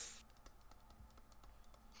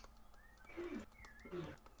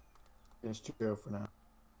 Just to go for now.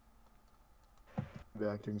 The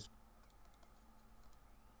acting's.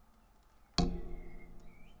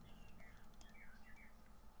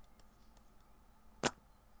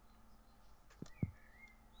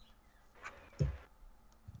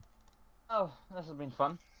 Oh, this has been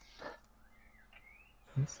fun.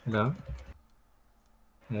 Yes, hello.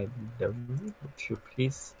 Hello. Would you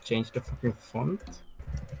please change the fucking font?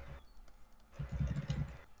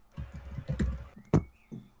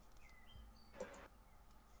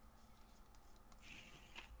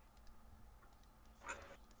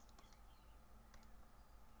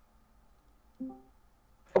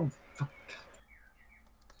 Oh, fuck.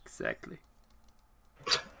 Exactly.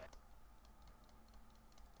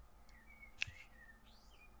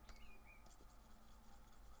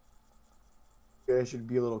 You guys should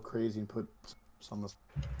be a little crazy and put some of this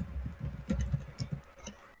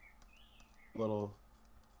little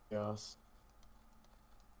chaos.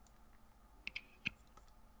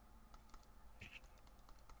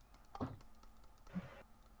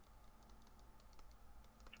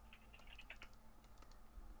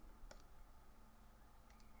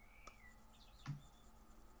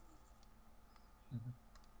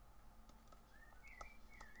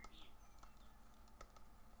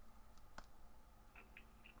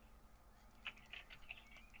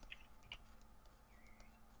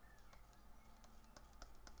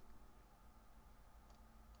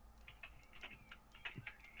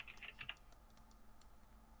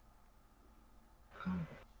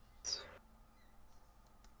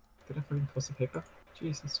 Did I fucking close the paper?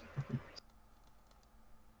 Jesus fucking.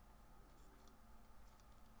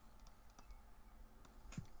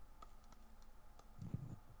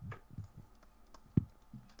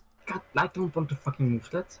 God, I don't want to fucking move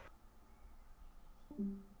that.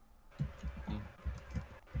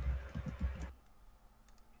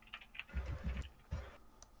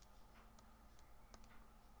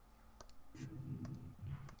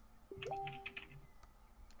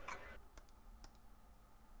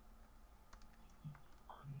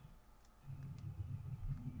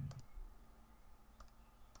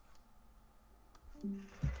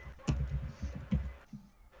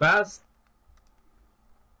 Fast.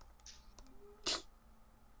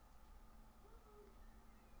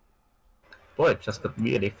 Boy, it just got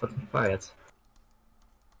really fucking quiet.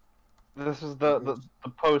 This is the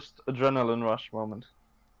post adrenaline rush moment.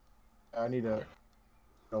 I need a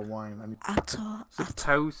wine. I need...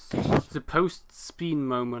 The post spin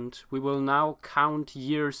moment. We will now count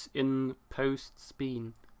years in post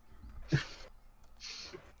spin.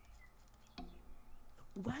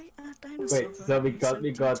 Why are dinosaurs? Wait, so we got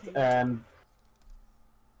BPS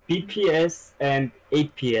and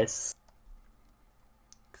APS.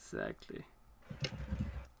 Exactly.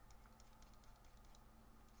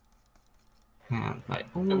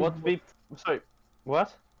 What B? Sorry,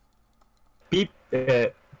 what?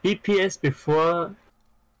 BPS before.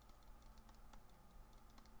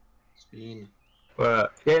 Spin. Yeah,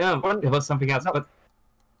 no, it was something else, but.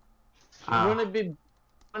 Wouldn't it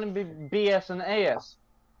be BS and AS?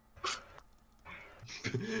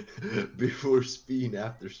 Before spin,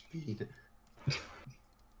 after spin.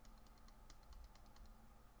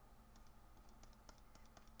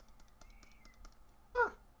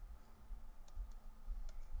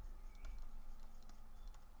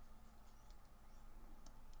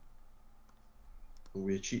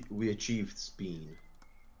 We achieved spin.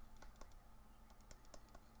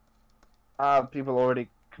 People already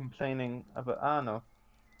complaining about. No.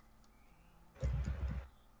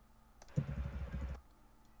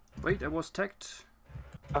 Wait, I was tagged.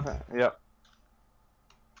 Okay, yeah.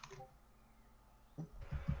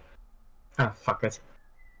 Ah, fuck it.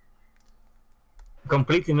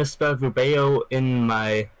 Completely misspelled Rubeo in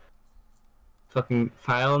my fucking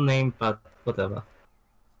file name, but whatever.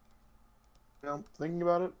 You know, thinking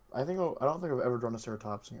about it, I don't think I've ever drawn a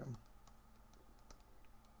ceratopsium.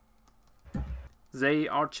 They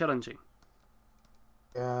are challenging.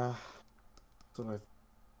 Yeah. That's what I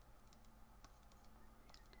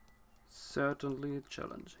Certainly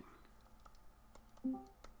challenging.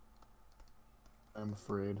 I'm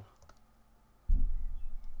afraid.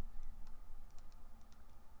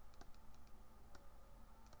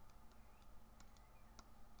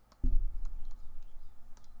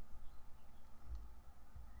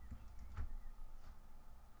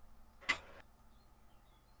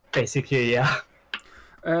 Basically, yeah.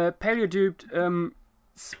 Paleoduped,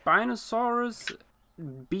 Spinosaurus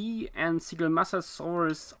B and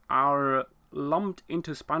Sigelmassasaurus are lumped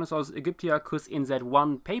into Spinosaurus aegyptiacus in that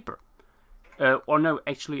one paper. Or no,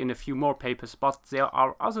 actually in a few more papers, but there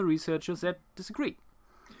are other researchers that disagree.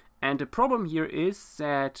 And the problem here is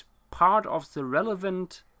that part of the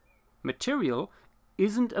relevant material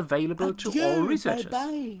isn't available to all researchers.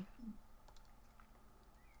 Bye-bye.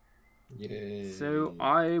 Yay. So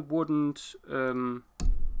I wouldn't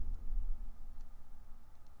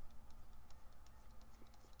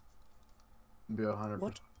Be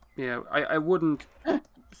 100%. yeah, I wouldn't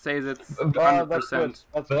say that's That's 100%. good.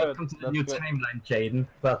 That's Welcome good. to the new That's good. timeline, Jaden.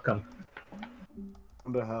 Welcome.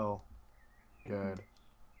 What the hell? God.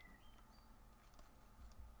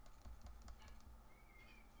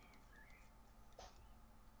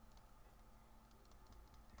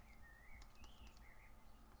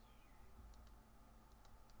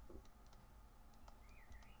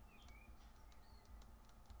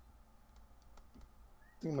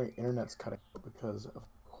 I think my internet's cutting out because of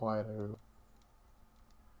quiet.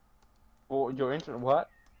 Oh, your internet?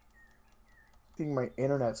 What? I think my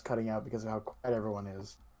internet's cutting out because of how quiet everyone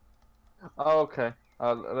is. Oh, okay.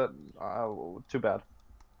 Too bad.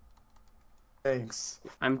 Thanks.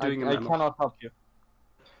 I'm doing a I memo. cannot help you.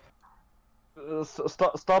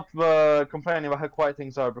 Stop complaining about how quiet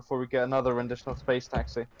things are before we get another rendition of Space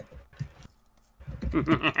Taxi.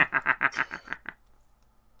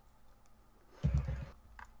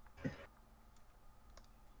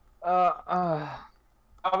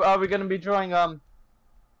 Are we going to be drawing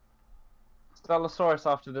Stegosaurus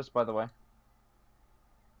after this, by the way?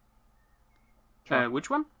 Which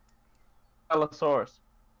one? Stegosaurus.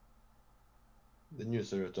 The new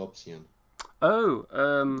Ceratopsian. Oh,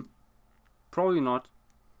 probably not.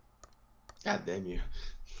 God damn you.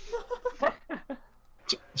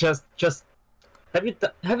 Just have you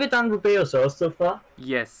done Rubeosaurus so far?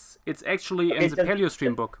 Yes, it's actually Okay, in the just-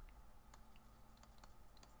 Paleostream book.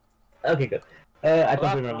 Okay, good. I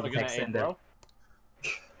don't remember the text in there.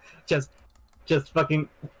 Just fucking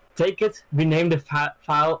take it, rename the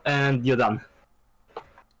file, and you're done.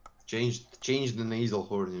 Change the nasal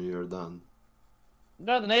horn and you're done.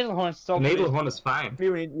 No, the nasal horn's still. The nasal horn is fine.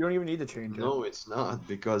 You don't even need to change it. No, it's not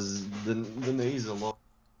because the nasal horn.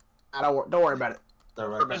 Don't worry about it.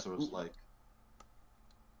 Tyrannosaurus like.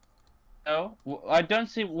 No, I don't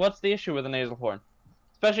see what's the issue with the nasal horn,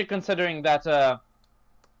 especially considering that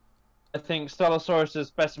I think Stegosaurus'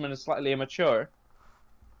 specimen is slightly immature.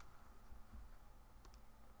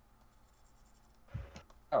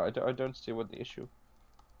 Oh, I don't see what the issue.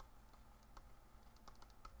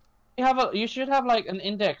 You should have like an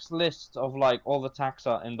index list of like all the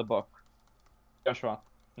taxa in the book, Joshua,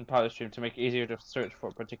 in Paleostream to make it easier to search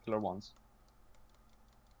for particular ones.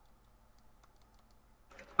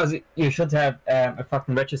 Because you should have a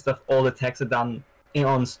fucking register of all the tags done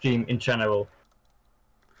on stream in general.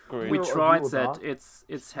 We tried that.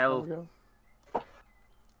 It's hell.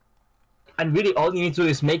 And really, all you need to do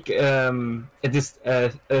is make a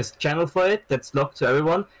channel for it that's locked to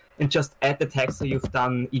everyone, and just add the tags that you've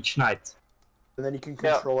done each night. And then you can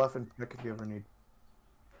control F and check if you ever need.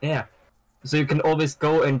 Yeah. So you can always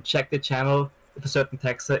go and check the channel if a certain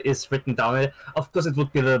text is written down. Of course, it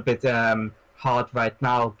would be a little bit hard right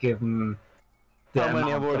now, given the How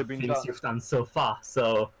many have amount already of been things done? you've done so far.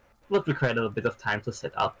 So it would require a little bit of time to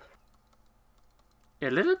set up. A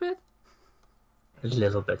little bit? A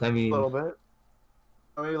little bit. I mean, A little bit.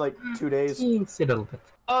 Maybe like 2 days. It's a little bit.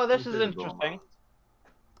 Oh, this is interesting.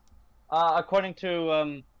 According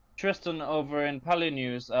to Tristan over in Paleo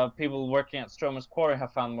News, people working at Stroma's Quarry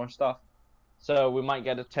have found more stuff. So we might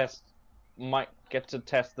get to test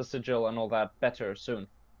the sigil and all that better soon.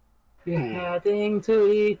 We're heading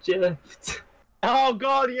to Egypt. Oh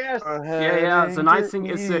God, yes! Yeah. The nice thing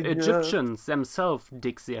is the Egyptians themselves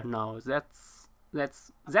dig there now. That's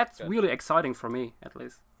really exciting for me, at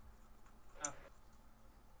least.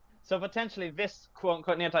 So potentially this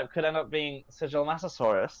quote-unquote neotype could end up being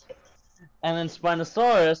Sigelmassasaurus, and then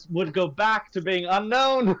Spinosaurus would go back to being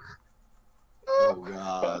unknown. Oh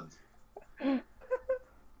God.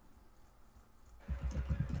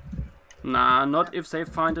 Nah, not if they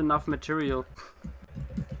find enough material.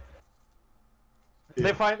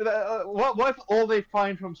 They find what if all they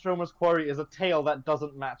find from Stroma's Quarry is a tail that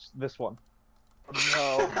doesn't match this one?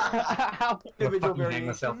 No. I'll fucking hang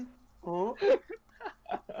myself.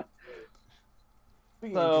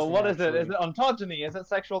 So what is it? Is it ontogeny? Is it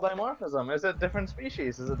sexual dimorphism? Is it different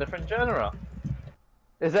species? Is it different genera?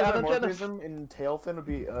 Is it Dimorphism in tailfin would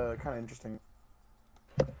be kind of interesting.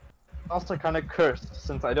 Also kind of cursed,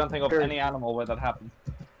 since I don't think of any animal where that happens.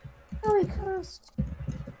 Very cursed.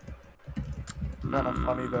 Kind of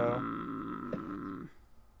funny though.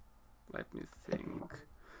 Let me think.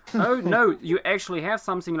 Oh no, you actually have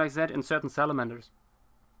something like that in certain salamanders.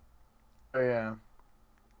 Oh yeah.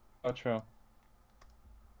 Oh true.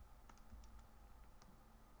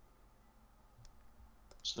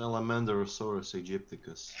 Salamanderosaurus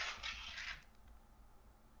aegypticus.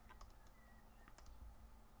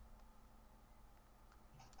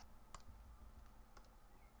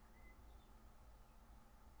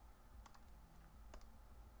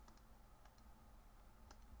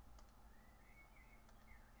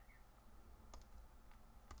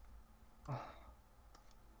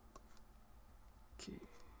 Okay.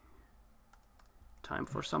 Time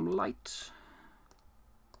for some light.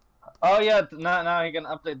 Oh yeah, now you can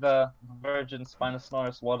update the virgin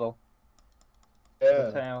Spinosaurus waddle. Yeah.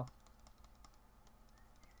 The tail.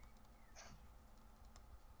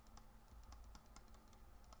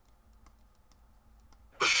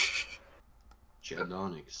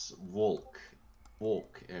 Geodonyx.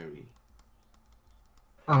 Volk Airy.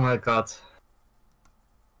 Oh my god.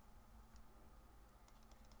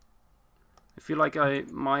 I feel like I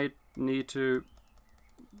might need to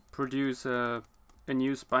produce a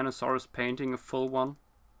new Spinosaurus painting, a full one,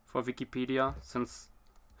 for Wikipedia, since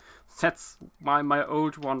that's my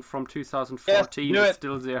old one from 2014 Yes, is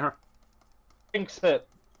still there. Fix it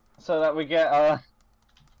so that we get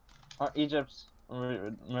Egypt's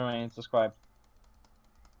remains described.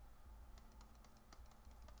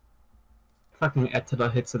 Fucking Attila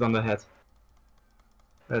hits it on the head.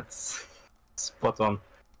 That's spot on.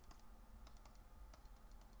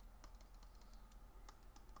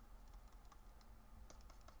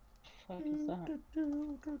 What is that?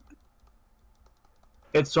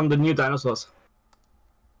 It's from the new dinosaurs.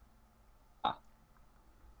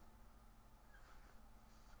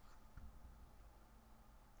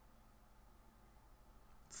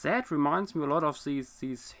 That reminds me a lot of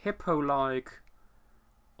these hippo-like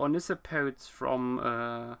ornithopods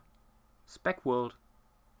from Spec World.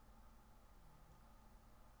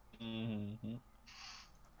 Mm-hmm.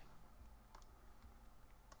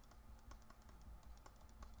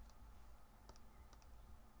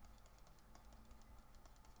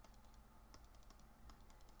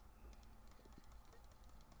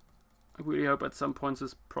 I really hope at some point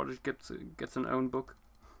this project gets an own book.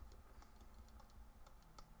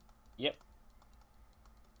 Yep.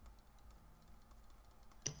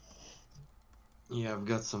 Yeah, I've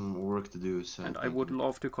got some work to do, so And I would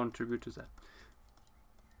love to contribute to that.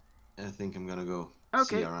 I think I'm gonna go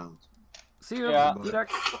Okay. see around. See you. Yeah.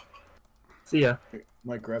 See ya.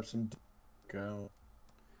 Might grab some. Go.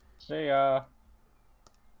 See ya.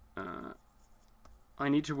 I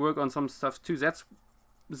need to work on some stuff too. That's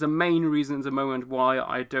the main reason in the moment why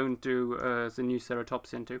I don't do the new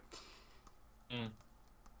Ceratopsian too. Yeah.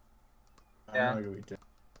 I'm gonna go eat dinner.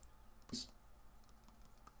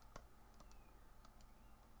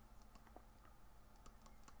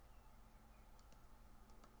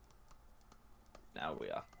 Now we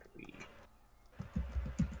are free.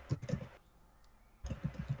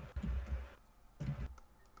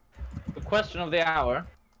 The question of the hour.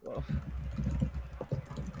 Well,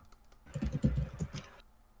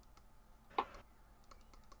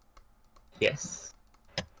 Yes.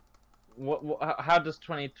 how does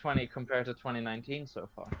 2020 compare to 2019 so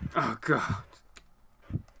far? Oh god.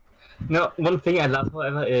 No, one thing I love,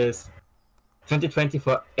 however, is 2020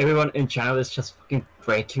 for everyone in general is just fucking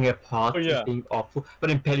breaking apart Oh, yeah. and being awful. But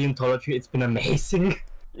in paleontology, it's been amazing.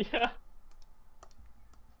 Yeah.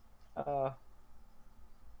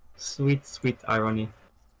 Sweet, sweet irony.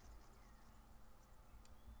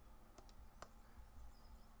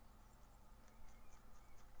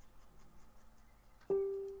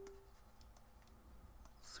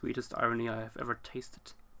 Sweetest irony I have ever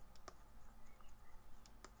tasted.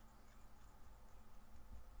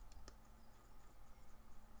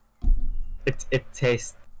 It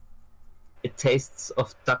tastes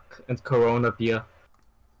of duck and Corona beer.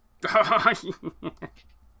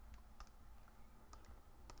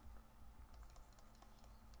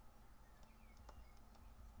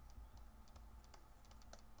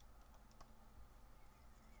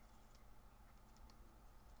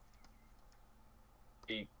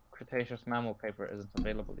 The Cretaceous mammal paper isn't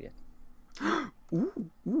available yet.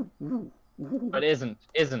 But isn't.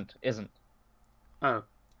 Oh.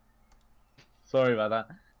 Sorry about that.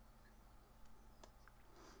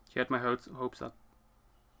 You had my hopes up.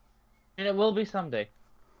 And it will be someday.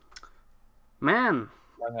 Man,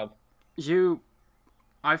 I hope.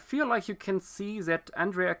 I feel like you can see that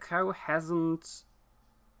Andrea Cow hasn't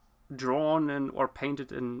drawn or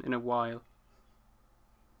painted in a while.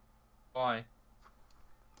 Why?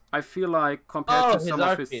 I feel like compared to his some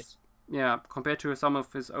art of his piece. compared to some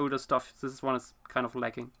of his older stuff, this one is kind of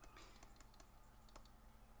lacking.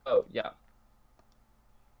 Oh, yeah.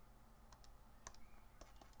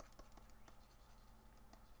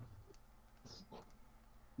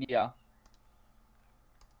 Yeah.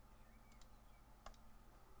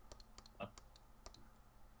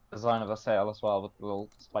 Design of a sail as well with the little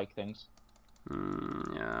spike things.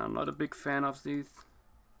 Yeah, I'm not a big fan of these.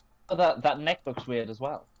 Oh, that neck looks weird as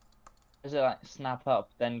well. Is it like snap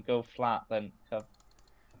up, then go flat, then curve?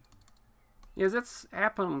 Yeah, that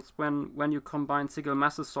happens when you combine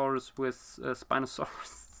Sigelmassasaurus with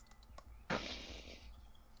Spinosaurus.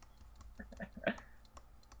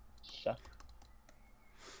 Shut.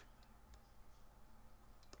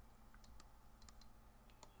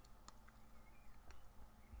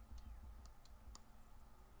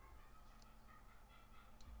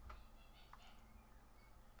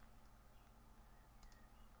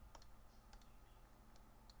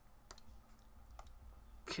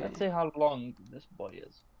 Okay. Let's see how long this boy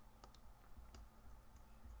is.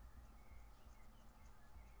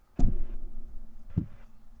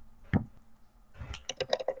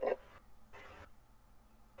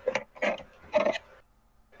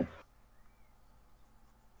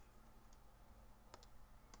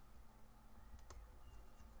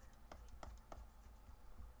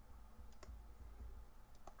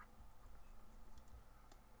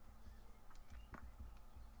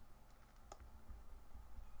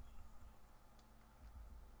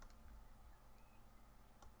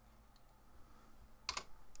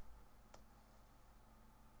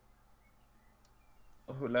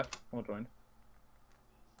 Oh, who left? Who joined?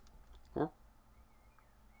 Who?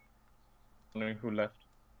 Wondering who left?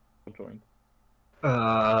 Who joined?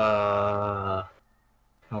 Oh,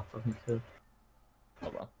 fucking good.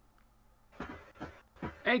 Oh well.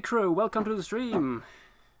 Hey Crow, welcome to the stream.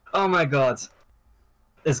 Oh my god.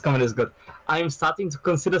 This comment is good. I am starting to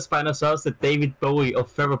consider Spinosaurus the David Bowie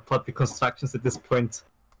of theropod reconstructions at this point.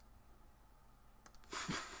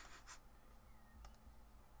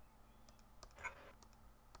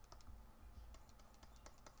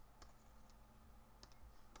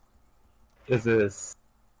 This is...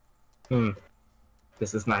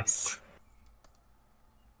 This is nice.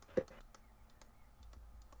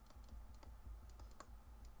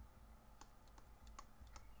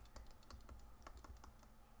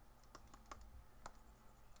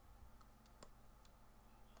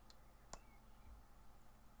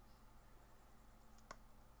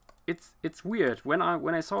 It's weird. When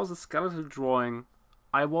I saw the skeletal drawing,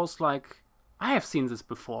 I was like, I have seen this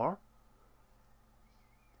before.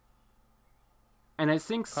 And I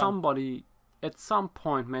think somebody at some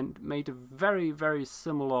point made a very, very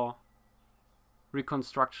similar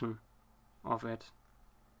reconstruction of it.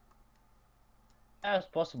 Yeah, it's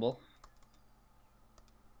possible.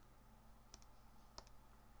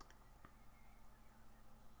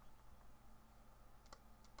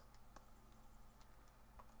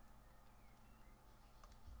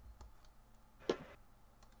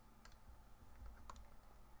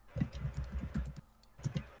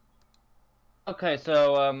 Okay,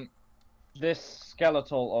 so this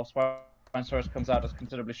skeletal of Spinosaurus comes out as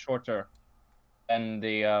considerably shorter than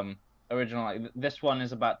the original. Like, this one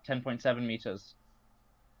is about 10.7 meters,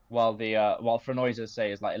 while the Frenoises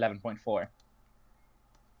say is like 11.4.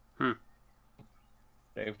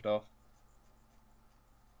 Shaved off.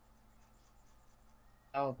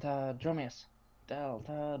 Delta Drumius.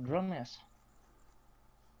 Delta Drumius.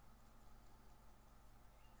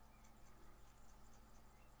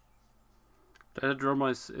 The drama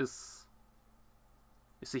is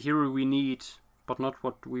the hero we need, but not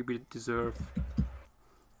what we deserve.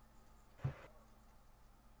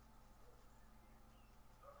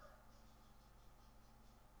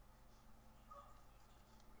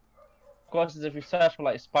 Of course, if you search for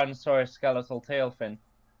like Spinosaurus skeletal tail fin,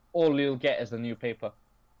 all you'll get is the new paper.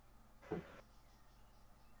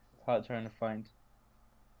 Hard trying to find.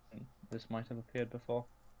 This might have appeared before.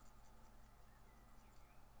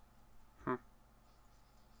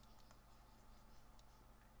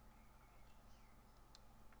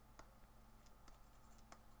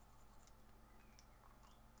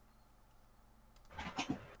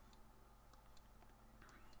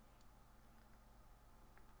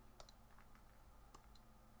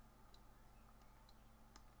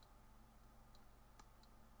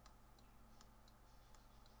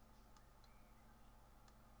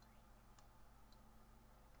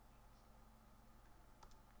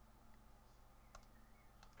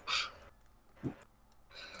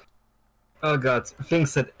 Oh god,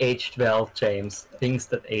 things that aged well, James. Things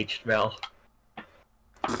that aged well.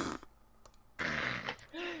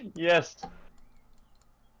 Yes.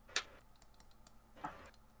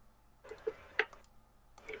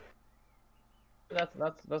 That's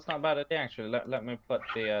not a bad idea actually. Let me put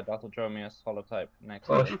the Daltodromeus holotype next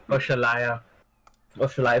to it. Oshalaya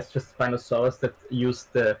is just Spinosaurus that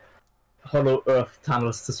used the hollow earth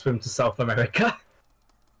tunnels to swim to South America.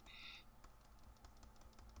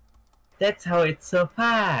 That's how it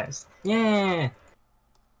survives. Yeah.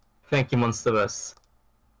 Thank you, Monsterverse.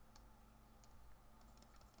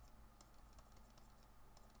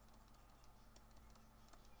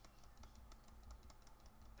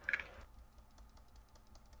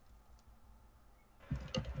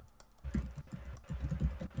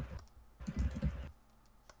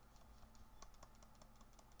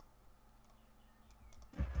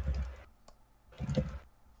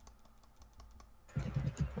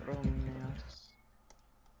 Dromeus.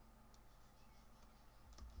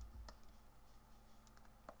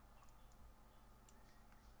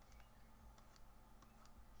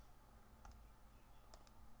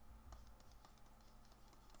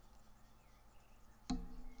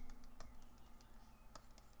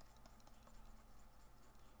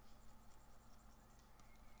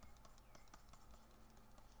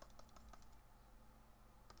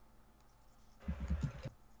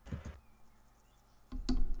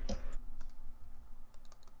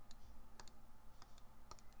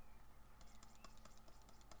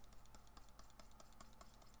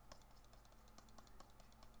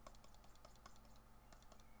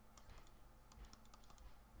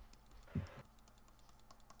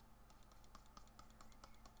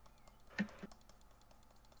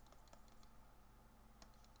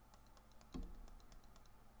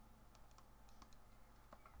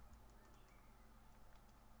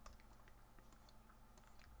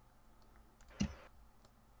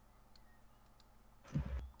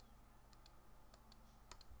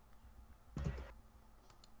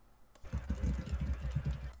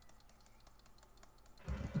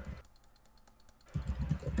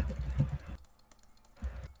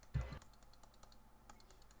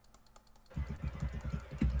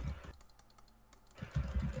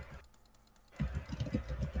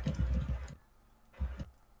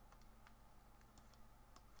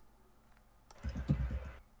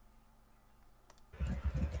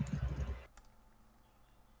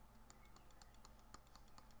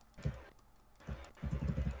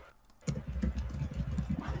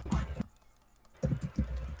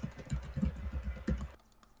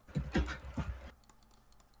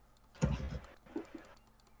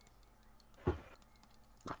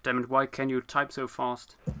 God damn it, why can you type so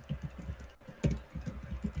fast?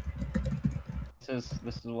 This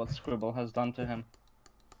is what Scribble has done to him.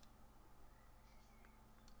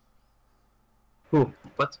 Who?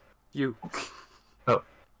 What? You. Oh.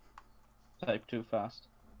 Type too fast.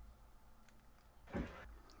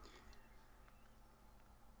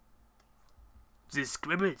 The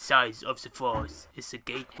scribble size of the force is a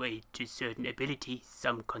gateway to certain abilities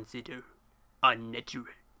some consider unnatural.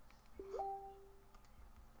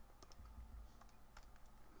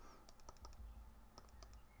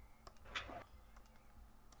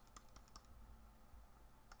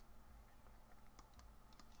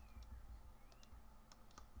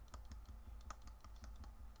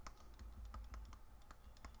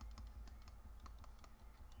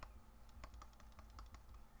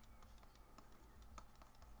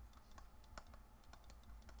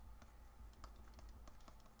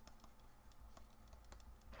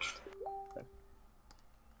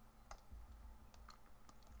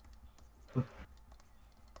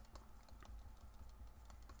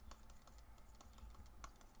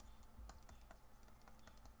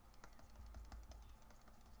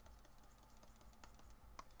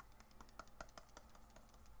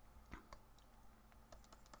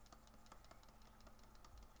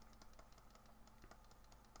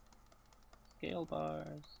 Scale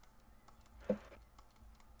bars.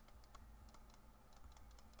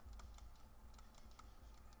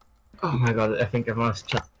 Oh my god, I think everyone's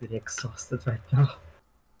just really exhausted right now.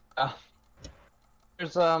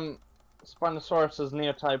 There's Spinosaurus's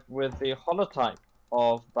neotype with the holotype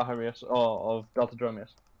of Baharius or of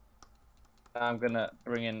Deltadromeus. I'm gonna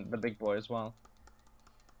bring in the big boy as well.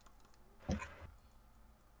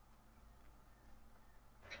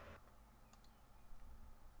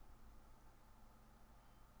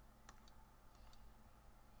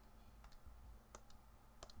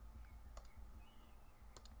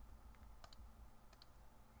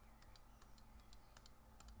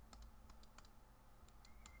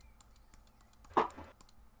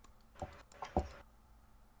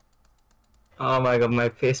 Oh my god, my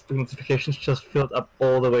Facebook notifications just filled up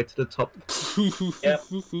all the way to the top. Yep.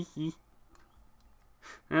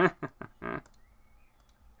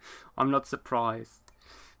 I'm not surprised.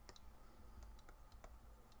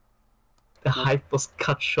 The hype was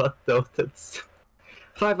cut short though. That's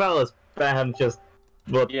 5 hours. Bam! Just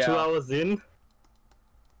what? 2 hours in.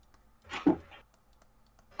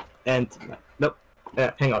 And nope.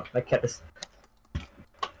 Hang on, my cat is.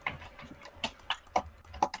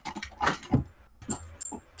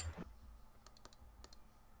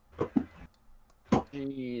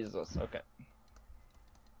 Jesus. Okay.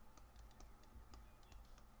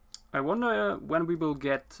 I wonder when we will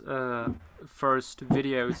get first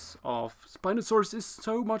videos of Spinosaurus is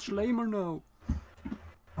so much lamer now.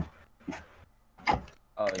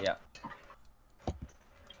 Oh yeah.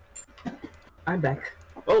 I'm back.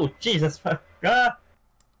 Oh Jesus! Ah!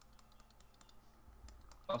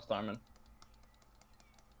 Lost Armin.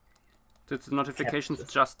 Did the notifications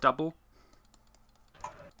just double?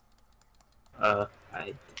 I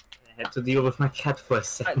had to deal with my cat for a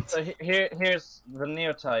second. Right, so here's the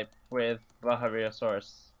neotype with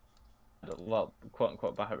Bahariosaurus. Well, quote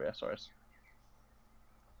unquote Bahariosaurus.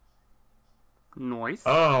 Noise.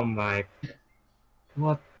 Oh my.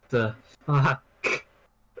 What the fuck?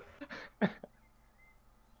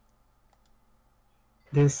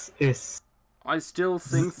 This is. I still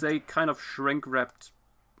think they kind of shrink wrapped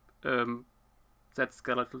that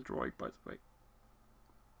skeletal droid, by the way.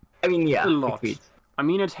 I mean, yeah, a lot. agreed. I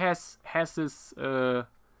mean, it has this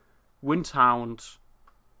windhound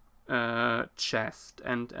chest,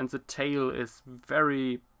 and the tail is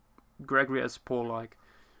very Gregory S. Poe-like.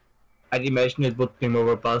 I'd imagine it would be more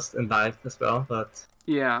robust in life as well, but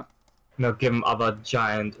yeah, you know, given other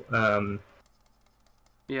giant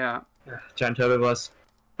giant herbivores.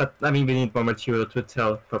 But I mean, we need more material to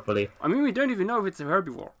tell properly. I mean, we don't even know if it's a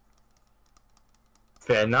herbivore.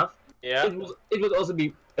 Fair enough. Yeah. It would also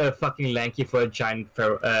be fucking lanky for a giant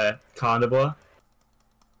carnivore.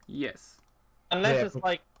 Yes. Unless it's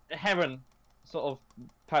like a heron, sort of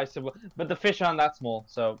possible, but the fish aren't that small,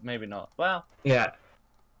 so maybe not. Well. Yeah.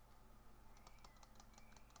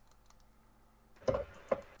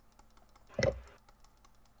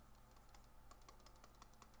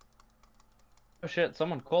 Oh shit!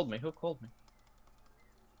 Someone called me. Who called me?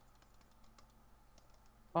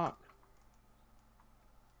 Fuck.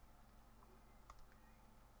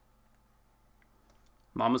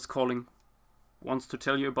 Mom is calling. Wants to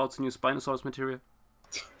tell you about the new Spinosaurus material.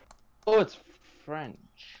 Oh, it's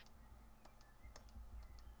French.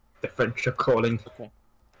 The French are calling. Okay.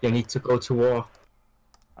 You need to go to war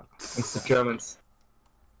against the Germans.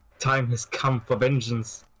 Time has come for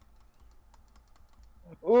vengeance.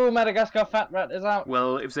 Ooh, Madagascar fat rat is out.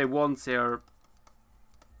 Well, if they want their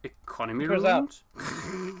economy Keeper's ruined.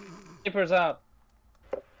 Keeper's out.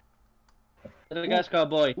 Madagascar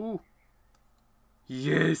boy. Ooh.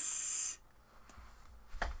 Yes.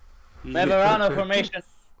 Meverano formation.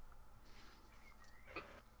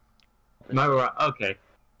 Okay.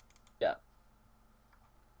 Yeah.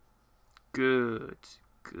 Good.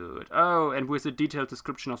 Good. Oh, and with a detailed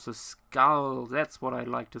description of the skull. That's what I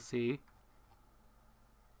like to see.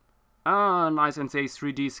 Ah, nice, and they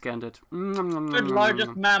 3D scanned it. Third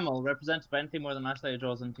largest mammal, represented by anything more than massive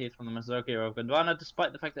jaws and teeth from the Mesozoic era of Gondwana,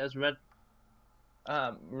 despite the fact that it's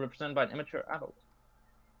represented by an immature adult.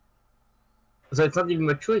 So it's not even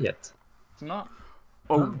mature yet. It's not.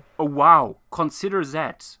 Oh wow! Consider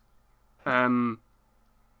that.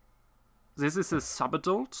 This is a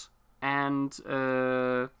subadult, and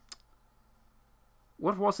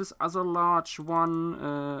what was this other large one?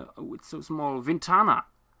 Oh, it's so small. Vintana.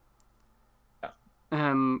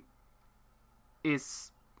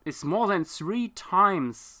 Is more than 3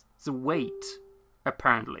 times the weight,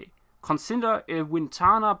 apparently. Consider a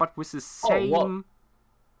Vintana, but with the same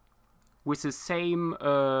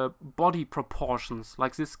body proportions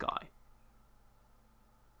like this guy.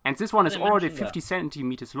 And this one is already 50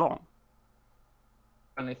 centimeters long.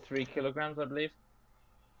 Only 3 kilograms, I believe.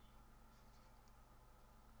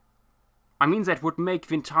 I mean, that would make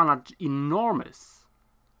Vintana enormous.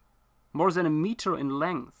 More than 1 meter in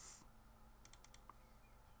length.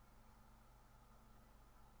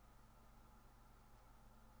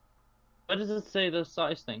 Where does it say the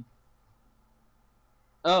size thing?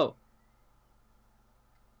 Oh.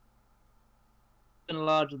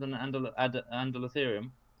 Larger than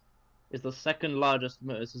Andalitherium, is the second largest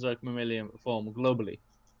Mesozoic mammalian form globally.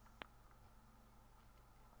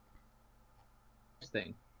 This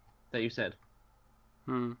thing that you said.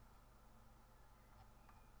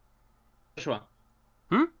 Joshua.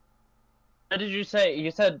 What did you say?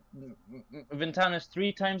 You said Ventana is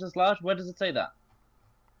 3 times as large? Where does it say that?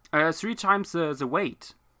 3 times the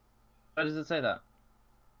weight. Where does it say that?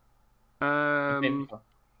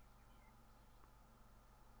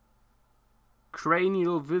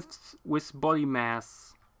 Cranial width with body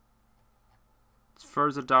mass. It's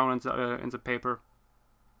further down in the paper.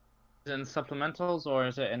 Is it in supplementals or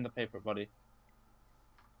is it in the paper body?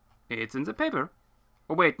 It's in the paper.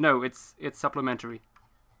 Oh wait, no, it's supplementary.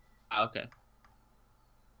 Ah, okay.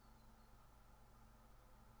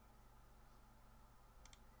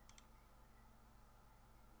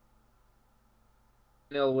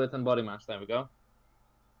 Cranial width and body mass. There we go.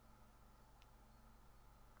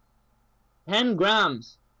 10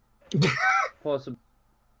 grams. Possible.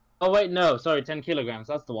 Oh wait, no, sorry, 10 kilograms.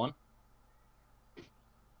 That's the one.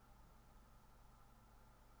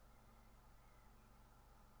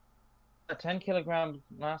 A 10 kilogram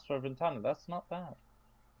mass for Ventana. That's not bad.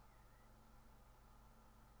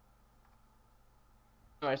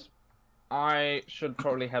 Anyways, I should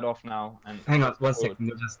probably head off now. And hang on 1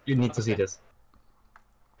 second. You need to see this.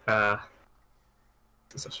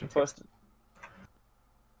 First.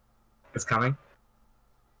 It's coming.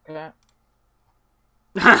 Yeah.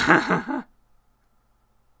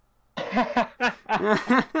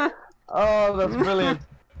 Oh, that's brilliant.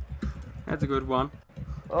 That's a good one.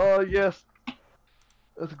 Oh, yes.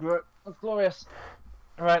 That's great. That's glorious.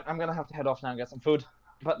 Alright, I'm gonna have to head off now and get some food.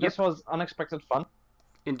 But this was unexpected fun.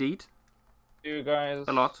 Indeed. See you guys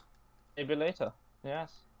a lot. Maybe later.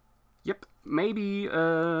 Yes. Yep. Maybe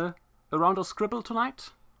a round of Scribble tonight?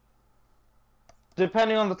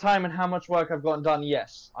 Depending on the time and how much work I've gotten done,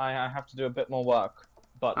 yes. I have to do a bit more work.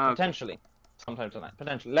 But potentially. Sometime tonight.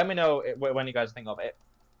 Potentially. Let me know when you guys think of it.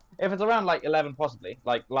 If it's around like 11 possibly,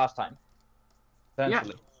 like last time.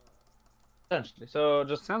 Potentially. Yeah. Potentially. So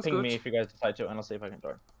just ping me if you guys decide to and I'll see if I can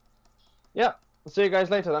join. Yeah. I'll see you guys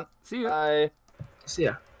later then. See ya. Bye. See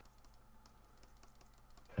ya.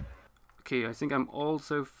 Okay, I think I'm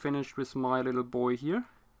also finished with my little boy here.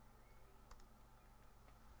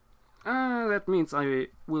 That means I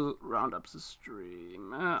will round up the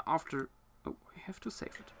stream after... Oh, I have to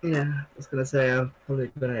save it. Yeah, I was gonna say I'm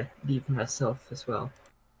probably gonna leave myself as well.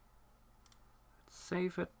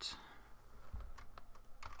 Save it.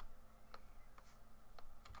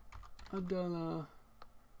 $1.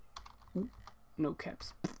 Ooh, no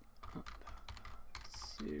caps.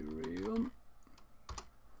 Serium.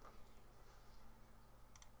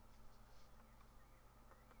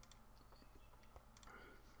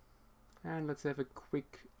 And let's have a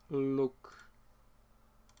quick look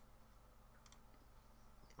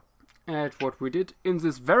at what we did. In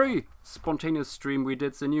this very spontaneous stream, we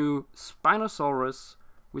did the new Spinosaurus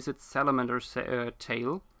with its salamander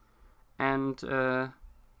tail and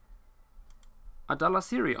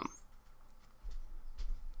Adalacerium.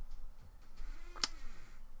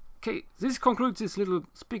 Okay, this concludes this little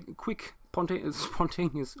quick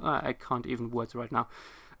spontaneous... I can't even words right now.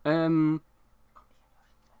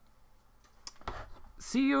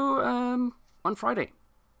 See you on Friday.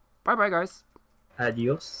 Bye bye, guys.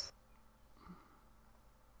 Adios.